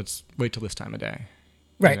 let's wait till this time of day.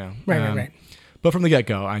 Right. Right. But from the get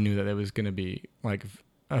go, I knew that it was going to be like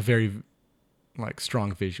a very like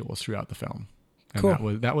strong visuals throughout the film. And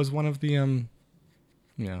cool. That was one of the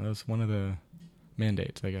that was one of the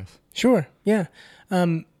mandates, I guess. Sure. Yeah.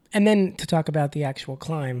 And then to talk about the actual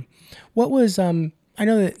climb, what was I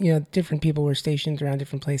know that, different people were stationed around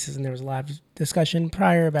different places and there was a lot of discussion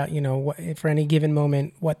prior about, what, for any given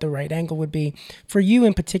moment, what the right angle would be. For you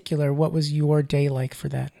in particular, what was your day like for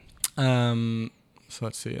that? So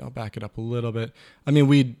let's see, I'll back it up a little bit. I mean,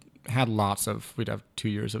 we'd have 2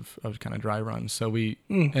 years of kind of dry runs. So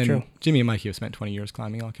true. Jimmy and Mikey have spent 20 years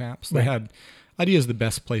climbing all caps. Right. They had ideas of the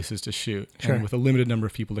best places to shoot. Sure. And with a limited number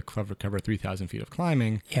of people to cover 3,000 feet of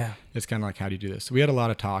climbing, it's kind of like, how do you do this? So we had a lot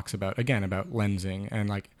of talks about lensing and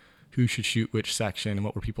like who should shoot which section and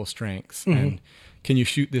what were people's strengths. And can you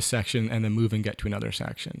shoot this section and then move and get to another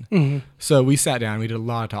section? So we sat down, we did a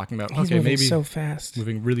lot of talking about, He's moving so fast.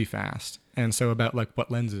 Moving really fast. And so about like what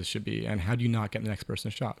lenses should be and how do you not get the next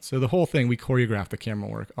person's shot. So the whole thing, we choreographed the camera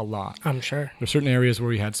work a lot. I'm sure. There's certain areas where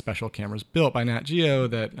we had special cameras built by Nat Geo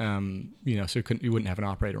that, so you wouldn't have an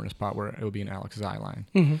operator in a spot where it would be an Alex's eye line.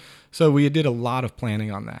 Mm-hmm. So we did a lot of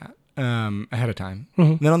planning on that ahead of time.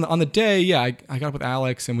 Mm-hmm. And then on the day, I got up with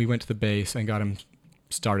Alex and we went to the base and got him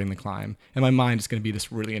starting the climb. And my mind is going to be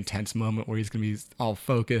this really intense moment where he's going to be all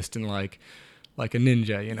focused and like a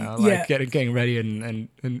ninja, like getting ready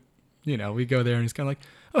and we go there and he's kind of like,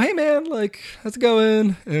 oh, hey man, like, how's it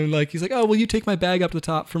going? And like, he's like, oh, will you take my bag up to the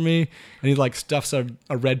top for me? And he like stuffs a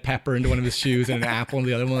red pepper into one of his shoes and an apple in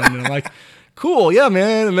the other one. And I'm like, cool. Yeah,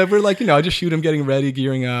 man. And then we're like, I just shoot him getting ready,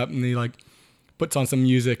 gearing up. And he like puts on some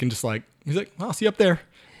music and just like, he's like, well, I'll see you up there.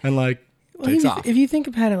 And like, takes off. If you think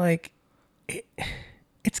about it, like,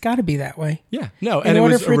 it's got to be that way. Yeah, no, and it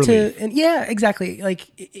was a relief. Yeah, exactly. Like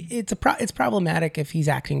it's problematic if he's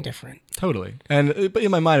acting different. Totally. But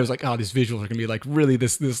in my mind, it was like, oh, these visuals are gonna be like really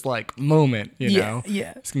this like moment, know?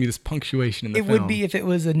 Yeah. It's gonna be this punctuation in the film. It would be if it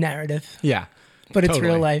was a narrative. Yeah. But it's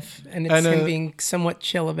real life, and it's him being somewhat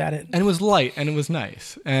chill about it. And it was light, and it was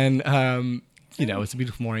nice, and it's a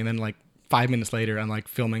beautiful morning. And then like 5 minutes later, I'm like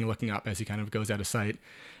filming, looking up as he kind of goes out of sight,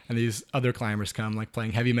 and these other climbers come like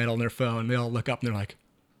playing heavy metal on their phone. They all look up and they're like,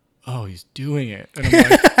 oh, he's doing it.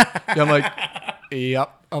 And I'm like,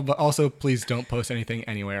 yep. But also, please don't post anything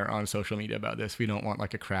anywhere on social media about this. We don't want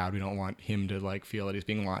like a crowd. We don't want him to like feel that he's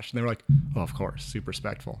being watched. And they were like, oh, of course, super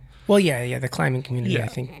respectful. Well, yeah. The climbing community, I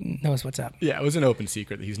think, knows what's up. Yeah, it was an open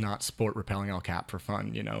secret that he's not sport rappelling El Cap for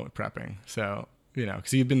fun, prepping. So,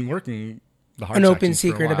 because he'd been working the hard an open sections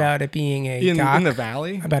secret about it being a doc in the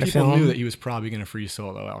valley. About people a film. Knew that he was probably going to free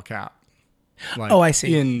solo El Cap. Like, I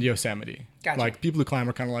see. In Yosemite. Gotcha. Like people who climb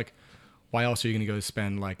are kind of like, why else are you going to go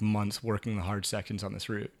spend like months working the hard sections on this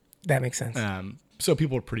route? That makes sense. So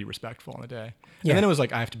people were pretty respectful on the day. Yeah. And then it was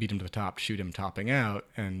like, I have to beat him to the top, shoot him topping out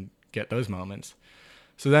and get those moments.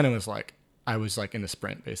 So then it was like, I was like in the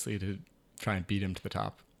sprint basically to try and beat him to the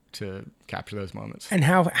top to capture those moments. And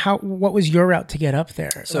what was your route to get up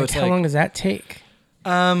there? So how long does that take?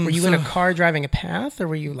 Were you in a car driving a path or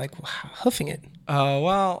were you like hoofing it?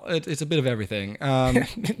 Well, it's a bit of everything.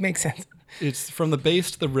 It makes sense. It's from the base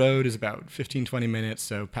to the road is about 15, 20 minutes.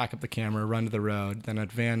 So pack up the camera, run to the road, then a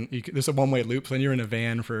van. There's a one-way loop. So then you're in a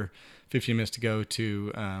van for 15 minutes to go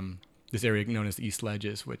to this area known as the East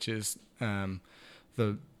Ledges, which is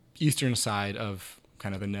the eastern side of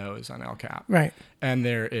kind of the nose on El Cap. Right. And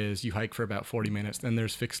you hike for about 40 minutes. Then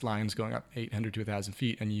there's fixed lines going up 800 to 1,000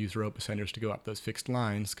 feet, and you use rope ascenders to go up those fixed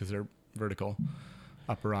lines because they're vertical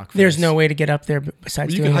up a rock face. There's no way to get up there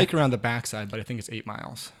besides you can hike around the backside, but I think it's 8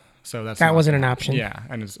 miles. So that wasn't an option. Yeah,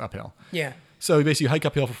 and it's uphill. Yeah. So basically, you hike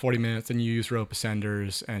uphill for 40 minutes, and you use rope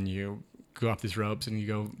ascenders, and you go up these ropes, and you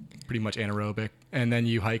go pretty much anaerobic, and then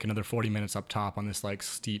you hike another 40 minutes up top on this like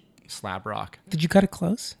steep slab rock. Did you cut it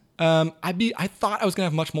close? I thought I was gonna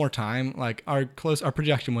have much more time. Like our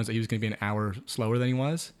projection was that he was gonna be an hour slower than he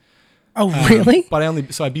was. Oh, really? But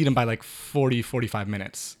I beat him by like 45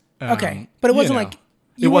 minutes. Okay, but it wasn't like.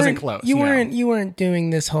 It wasn't close. You weren't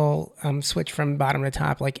doing this whole switch from bottom to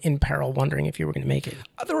top like in peril, wondering if you were going to make it.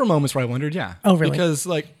 There were moments where I wondered, yeah. Oh, really? Because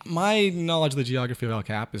like my knowledge of the geography of El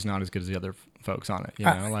Cap is not as good as the other folks on it. You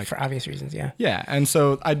know, like for obvious reasons, yeah. Yeah, and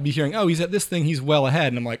so I'd be hearing, oh, he's at this thing, he's well ahead,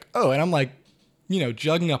 and I'm like, oh, and I'm like,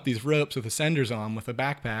 jugging up these ropes with ascenders on with a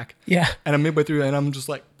backpack. Yeah. And I'm midway through, and I'm just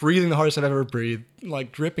like breathing the hardest I've ever breathed,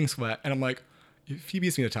 like dripping sweat, and I'm like, if he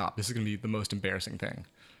beats me to the top, this is going to be the most embarrassing thing.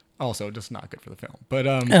 Also, just not good for the film. But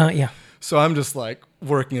yeah. So I'm just like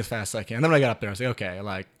working as fast as I can. And then when I got up there, I was like, okay,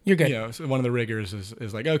 like you're good. So one of the riggers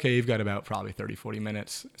is like, okay, you've got about probably 30, 40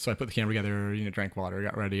 minutes. So I put the camera together, drank water,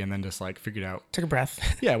 got ready, and then just like figured out. Took a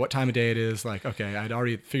breath. Yeah, what time of day it is. Like, okay, I'd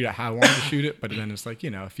already figured out how I wanted to shoot it, but then it's like,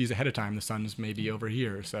 if he's ahead of time, the sun's maybe over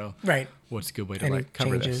here. So right. What's a good way to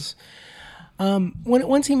cover changes. This?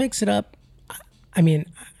 Once he makes it up, I mean,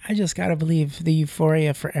 I just got to believe the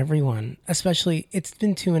euphoria for everyone, especially it's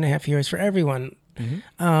been 2.5 years for everyone.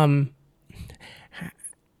 Mm-hmm.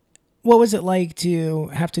 What was it like to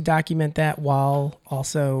have to document that while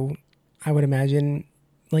also, I would imagine,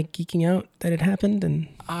 like geeking out that it happened? And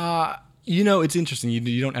it's interesting.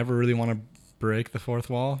 You don't ever really want to break the fourth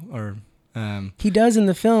wall, or he does in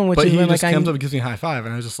the film, which but is he when just like comes up and gives me a high five,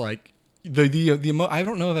 and I was just like, I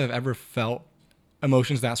don't know if I've ever felt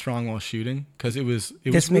emotions that strong while shooting, because it was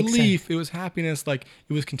relief, it was happiness, like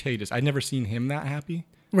it was contagious. I'd never seen him that happy,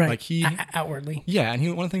 right? Like he outwardly, yeah.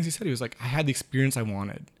 And one of the things he said, he was like, I had the experience I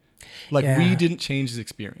wanted. Like we didn't change his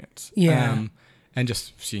experience, and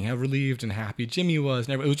just seeing how relieved and happy Jimmy was,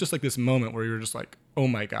 and it was just like this moment where you were just like, oh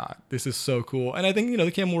my god, this is so cool. And I think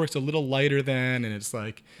the camera works a little lighter then, and it's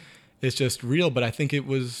like it's just real. But I think it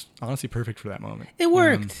was honestly perfect for that moment. It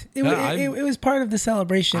worked. It was part of the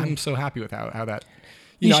celebration. I'm so happy with how that. I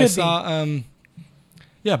You saw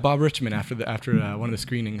Bob Richmond after one of the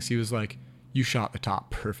screenings. He was like, "You shot the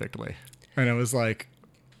top perfectly," and I was like,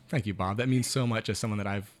 "Thank you, Bob. That means so much as someone that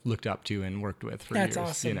I've looked up to and worked with for years." That's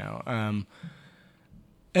awesome.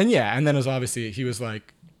 And then it was obviously he was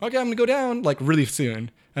like, "Okay, I'm gonna go down like really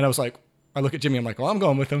soon," and I was like, I look at Jimmy, I'm like, "Well, I'm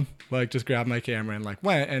going with him." Like, just grabbed my camera and like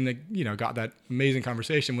went and got that amazing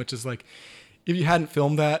conversation, which is like, if you hadn't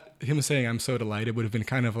filmed that, him saying "I'm so delighted" would have been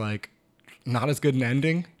kind of like not as good an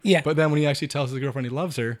ending. Yeah. But then when he actually tells his girlfriend he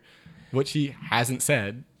loves her, which he hasn't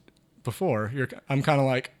said before, I'm kind of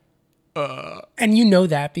like, and you know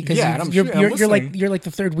that because you're listening. like the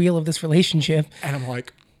third wheel of this relationship. And I'm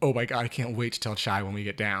like, oh my God, I can't wait to tell Chai when we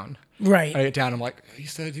get down. Right. I get down, I'm like, he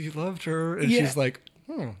said he loved her, and Yeah. she's like,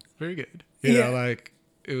 very good. You know, like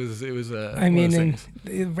it was and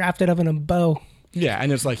it wrapped it up in a bow. Yeah,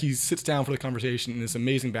 and it's like he sits down for the conversation in this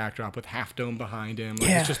amazing backdrop with Half Dome behind him. Like,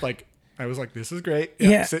 it's just like, I was like, this is great.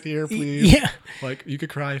 Yeah, sit here, please. Yeah. Like, you could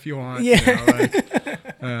cry if you want. Yeah.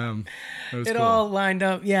 It was It cool. all lined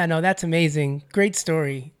up. Yeah, no, that's amazing. Great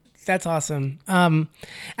story. That's awesome.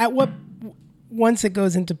 Once it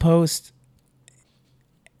goes into post,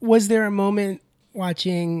 was there a moment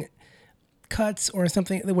watching cuts or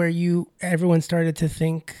something where everyone started to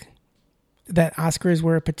think that Oscars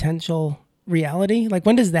were a potential reality? Like,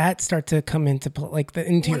 when does that start to come into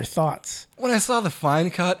your thoughts? When I saw the fine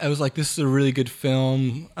cut, I was like, this is a really good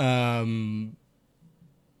film.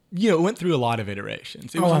 It went through a lot of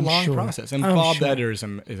iterations. It was a long process. And Bob the editor is a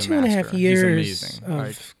master. 2.5 years He's amazing.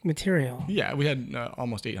 of material. Yeah, we had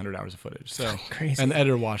almost 800 hours of footage. So crazy. And the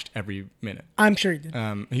editor watched every minute. I'm sure he did.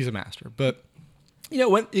 He's a master. But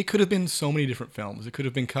it could have been so many different films. It could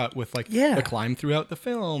have been cut with the climb throughout the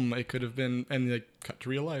film. It could have been cut to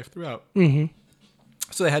real life throughout. Mm-hmm.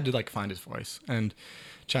 So they had to find his voice. And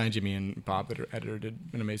Chai and Jimmy and Bob, the editor, did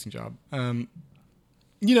an amazing job.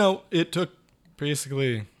 It took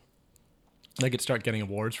basically they could start getting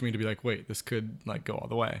awards for me to be like, wait, this could go all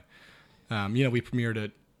the way. We premiered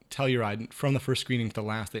at Telluride. From the first screening to the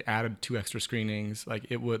last, they added 2 extra screenings.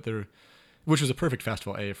 Which was a perfect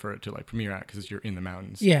festival for it to premiere at because you're in the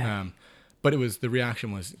mountains. Yeah. But the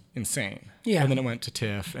reaction was insane. Yeah. And then it went to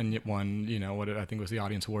TIFF and it won, I think was the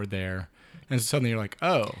audience award there. And so suddenly you're like,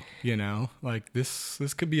 oh, this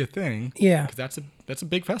could be a thing. Yeah. Because that's a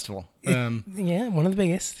big festival. Yeah, one of the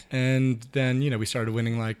biggest. And then, we started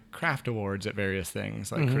winning craft awards at various things,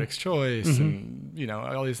 Critics' Choice and,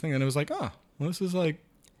 all these things. And it was like, oh, well, this is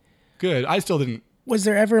good. I still didn't. Was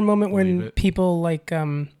there ever a moment when people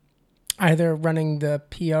either running the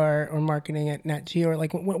PR or marketing at Nat Geo, or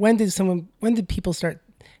when did people start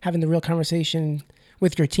having the real conversation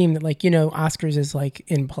with your team that Oscars is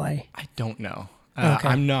in play? I don't know. Okay.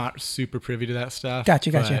 I'm not super privy to that stuff.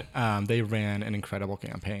 Gotcha. But, they ran an incredible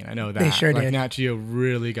campaign. I know that. They sure did. Nat Geo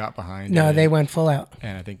really got behind it. No, they went full out.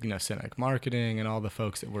 And I think Cynic Marketing and all the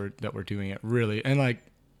folks that were doing it really. And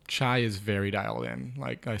Chai is very dialed in.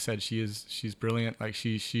 Like I said, she's brilliant.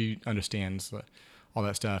 She understands all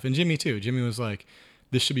that stuff. And Jimmy too. Jimmy was like,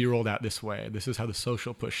 this should be rolled out this way. This is how the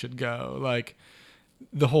social push should go.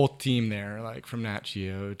 The whole team there, from Nat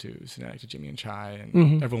Geo to Cynic to Jimmy and Chai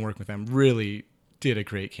and everyone working with them really did a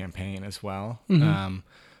great campaign as well. Mm-hmm.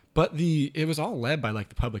 But it was all led by the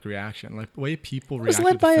public reaction. The way people reacted to it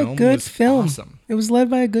was led by the film a good was film. Awesome. It was led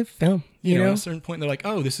by a good film. You know, at a certain point they're like,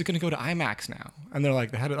 oh, this is going to go to IMAX now. And they're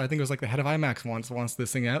like, I think it was the head of IMAX wants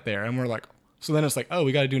this thing out there. And we're like, so then it's oh,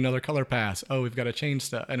 we got to do another color pass. Oh, we've got to change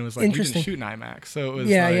stuff. And it was we didn't shoot in IMAX. So it was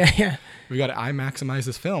we got to IMAXimize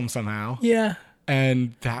this film somehow. Yeah.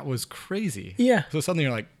 And that was crazy. Yeah. So suddenly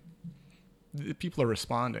you're people are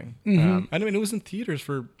responding. Mm-hmm. It was in theaters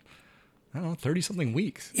for, 30-something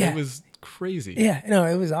weeks. Yeah. It was crazy. Yeah. No,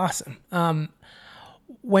 it was awesome.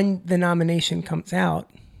 When the nomination comes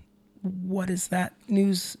out, what is that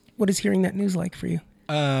news? What is hearing that news like for you?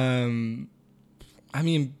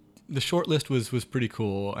 The short list was pretty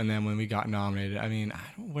cool. And then when we got nominated,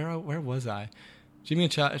 where was I? Jimmy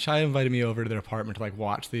and Chai invited me over to their apartment to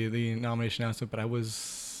watch the nomination announcement, but I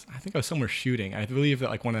think I was somewhere shooting. I believe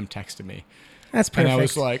that one of them texted me. That's perfect. And I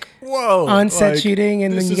was like, whoa. On set shooting,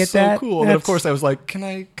 and then you get so that. Cool. And of course I was like, can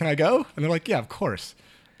I go? And they're like, yeah, of course.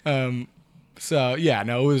 So yeah,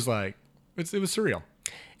 no, it was it was surreal.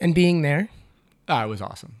 And being there? It was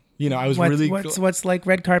awesome. I was what's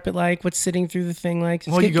red carpet like? What's sitting through the thing like?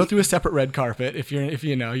 Well, you go through a separate red carpet if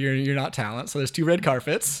you're not talent. So there's 2 red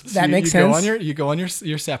carpets. So that makes sense. You go on your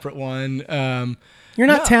separate one. You're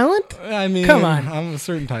not talent? Come on. I'm a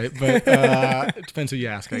certain type, but it depends who you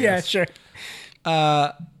ask, I guess. Yeah, sure.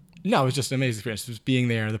 No, it was just an amazing experience. Just being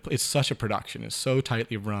there. It's such a production. It's so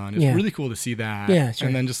tightly run. It's Yeah. really cool to see that. Yeah, sure.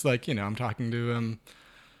 And then just like, I'm talking to him,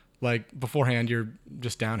 like beforehand, you're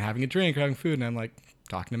just down having a drink or having food. And I'm like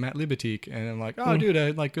talking to Matt Libatique. And I'm like, oh, dude,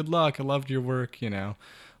 good luck. I loved your work, on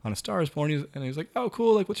A Star Is Born. And he's like, oh,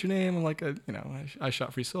 cool. Like, what's your name? I'm like, I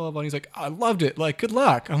shot Free Solo. And he's like, I loved it. Like, good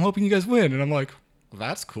luck. I'm hoping you guys win. And I'm like, well,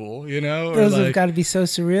 that's cool, Those have got to be so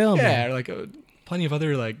surreal. Yeah, man. or like plenty of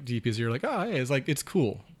other like DPs. You're like, oh, hey, it's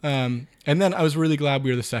cool. And then I was really glad we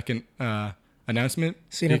were the second announcement.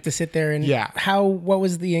 So you don't have to sit there and Yeah. What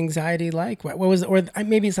was the anxiety like? What was, or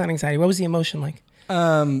maybe it's not anxiety. What was the emotion like?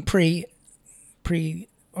 Pre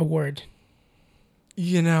award.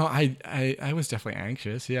 I was definitely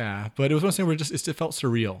anxious. Yeah, but it was one thing where it felt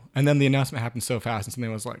surreal. And then the announcement happened so fast, and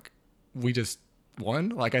something was like, we just won.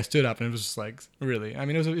 Like I stood up, and it was just like really. I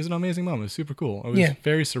mean, it was an amazing moment. It was super cool. It was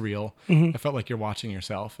very surreal. I felt like you're watching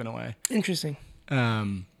yourself in a way. Interesting.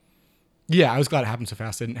 Yeah, I was glad it happened so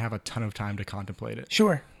fast. I didn't have a ton of time to contemplate it.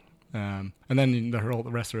 Sure. And then the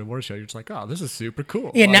rest of the award show, you're just like, oh, this is super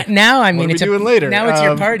cool. Yeah. Like, Now, I mean, what are we doing later? Now it's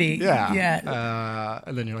your party. Yeah. Yeah.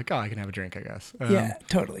 And then you're like, oh, I can have a drink, I guess. Yeah.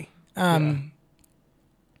 Totally.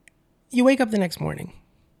 You wake up the next morning.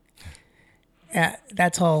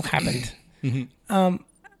 That's all happened.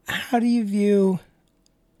 How do you view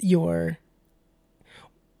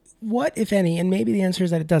what, if any, and maybe the answer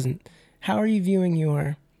is that it doesn't. How are you viewing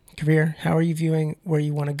your career? How are you viewing where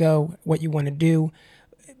you want to go, what you want to do?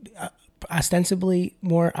 Ostensibly,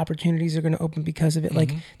 more opportunities are going to open because of it.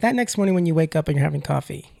 Like that next morning when you wake up and you're having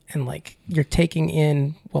coffee and like you're taking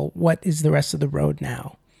in, well, what is the rest of the road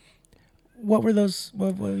now? What were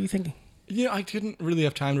you thinking? I didn't really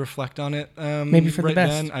have time to reflect on it. Maybe for the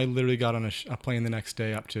best. Then I literally got on a plane the next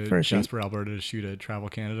day up to Jasper, Alberta to shoot a Travel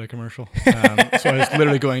Canada commercial. So I was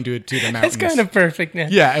literally going to the mountains. That's kind of perfect, man.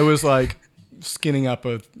 Yeah, it was like skinning up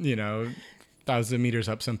 1,000 meters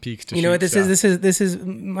up some peaks to shoot what this stuff. is. This is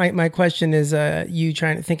my question is you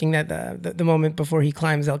thinking that the moment before he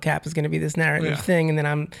climbs El Cap is going to be this narrative thing, and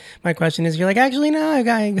then my question is you're like, actually no, I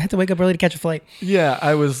had to wake up early to catch a flight. Yeah,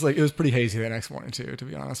 I was like, it was pretty hazy the next morning too, to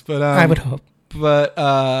be honest. But I would hope. But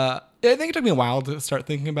I think it took me a while to start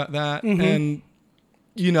thinking about that, and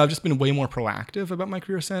I've just been way more proactive about my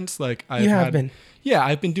career since. Like I've been. Yeah,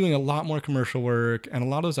 I've been doing a lot more commercial work, and a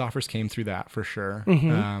lot of those offers came through that for sure.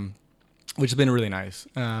 Which has been really nice.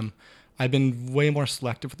 I've been way more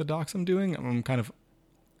selective with the docs I'm doing. I'm kind of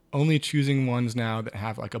only choosing ones now that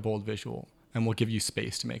have like a bold visual and will give you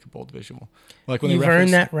space to make a bold visual. Like when you've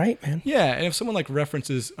earned that right, man. Yeah, and if someone like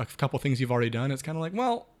references a couple things you've already done, it's kind of like,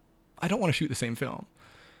 well, I don't want to shoot the same film.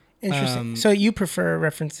 Interesting. So you prefer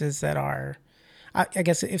references that are, I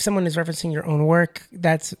guess if someone is referencing your own work,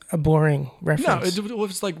 that's a boring reference. No,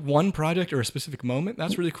 if it's like one project or a specific moment,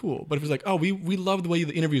 that's really cool. But if it's like, oh, we love the way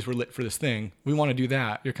the interviews were lit for this thing, we want to do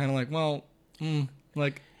that. You're kind of like, well,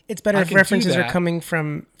 like it's better if references are coming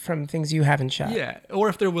from things you haven't shot. Yeah, or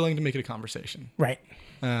if they're willing to make it a conversation. Right.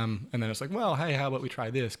 And then it's like, well, hey, how about we try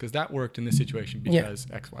this? Because that worked in this situation because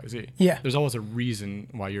X, Y, Z. Yeah. There's always a reason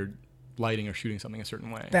why you're lighting or shooting something a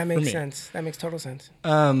certain way. That makes sense. That makes total sense.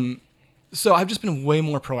 So I've just been way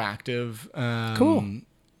more proactive. Cool.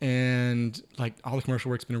 And like all the commercial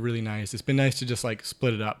work's been really nice. It's been nice to just like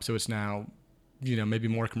split it up. So it's now, maybe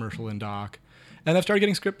more commercial than doc. And I've started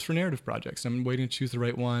getting scripts for narrative projects. I'm waiting to choose the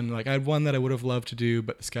right one. Like I had one that I would have loved to do,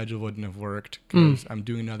 but the schedule wouldn't have worked because I'm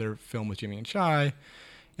doing another film with Jimmy and Chai.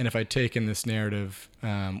 And if I'd taken this narrative,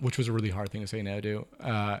 which was a really hard thing to say no to,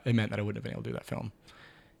 it meant that I wouldn't have been able to do that film.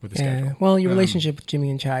 With the schedule. Well, your relationship with Jimmy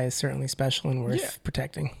and Chai is certainly special and worth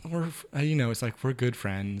protecting. We're, it's like we're good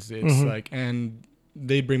friends. It's like, and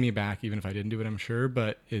they'd bring me back even if I didn't do it, I'm sure.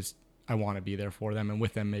 But I want to be there for them and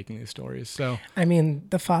with them making these stories. So I mean,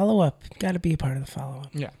 the follow-up got to be a part of the follow-up.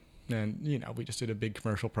 Yeah, and we just did a big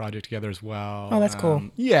commercial project together as well. Oh, that's cool.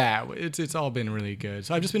 Yeah, it's all been really good.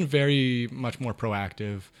 So I've just been very much more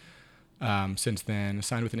proactive. Since then, I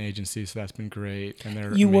signed with an agency, so that's been great. And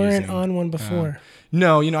they're You amazing. weren't on one before.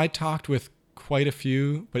 No, I talked with quite a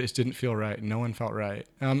few, but it just didn't feel right. No one felt right.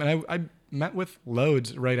 And I met with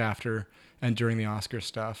loads right after and during the Oscar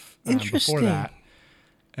stuff. Interesting. Before that,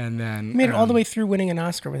 and then You made it all the way through winning an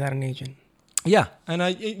Oscar without an agent. Yeah, and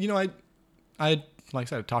I like I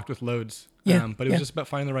said, I talked with loads. Yeah, but it was just about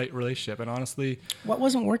finding the right relationship. And honestly, what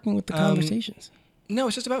wasn't working with the conversations? No,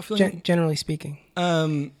 it's just about feeling. Generally speaking.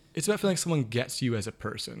 It's about feeling like someone gets you as a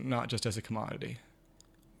person, not just as a commodity.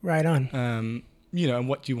 Right on. And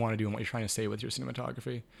what you want to do and what you're trying to say with your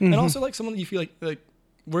cinematography. And also like someone that you feel like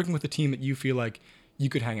working with a team that you feel like you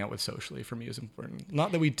could hang out with socially for me is important.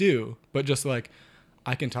 Not that we do, but just like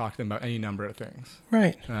I can talk to them about any number of things.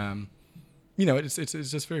 Right. it's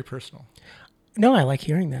just very personal. No, I like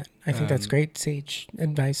hearing that. I think that's great, sage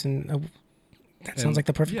advice, and that sounds like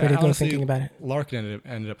the perfect way to go thinking about it. Larkin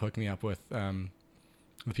ended up hooking me up with the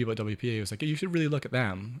people at WPA. He was like, you should really look at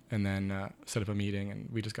them, and then set up a meeting, and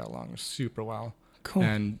we just got along super well. Cool.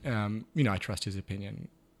 And I trust his opinion,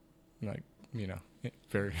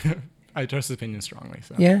 very. I trust his opinion strongly.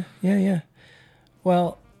 So. Yeah.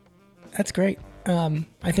 Well, that's great.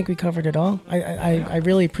 I think we covered it all. I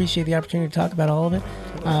really appreciate the opportunity to talk about all of it.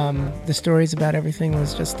 The stories about everything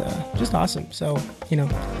was just awesome. So,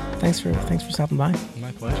 thanks for stopping by.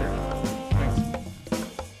 My pleasure.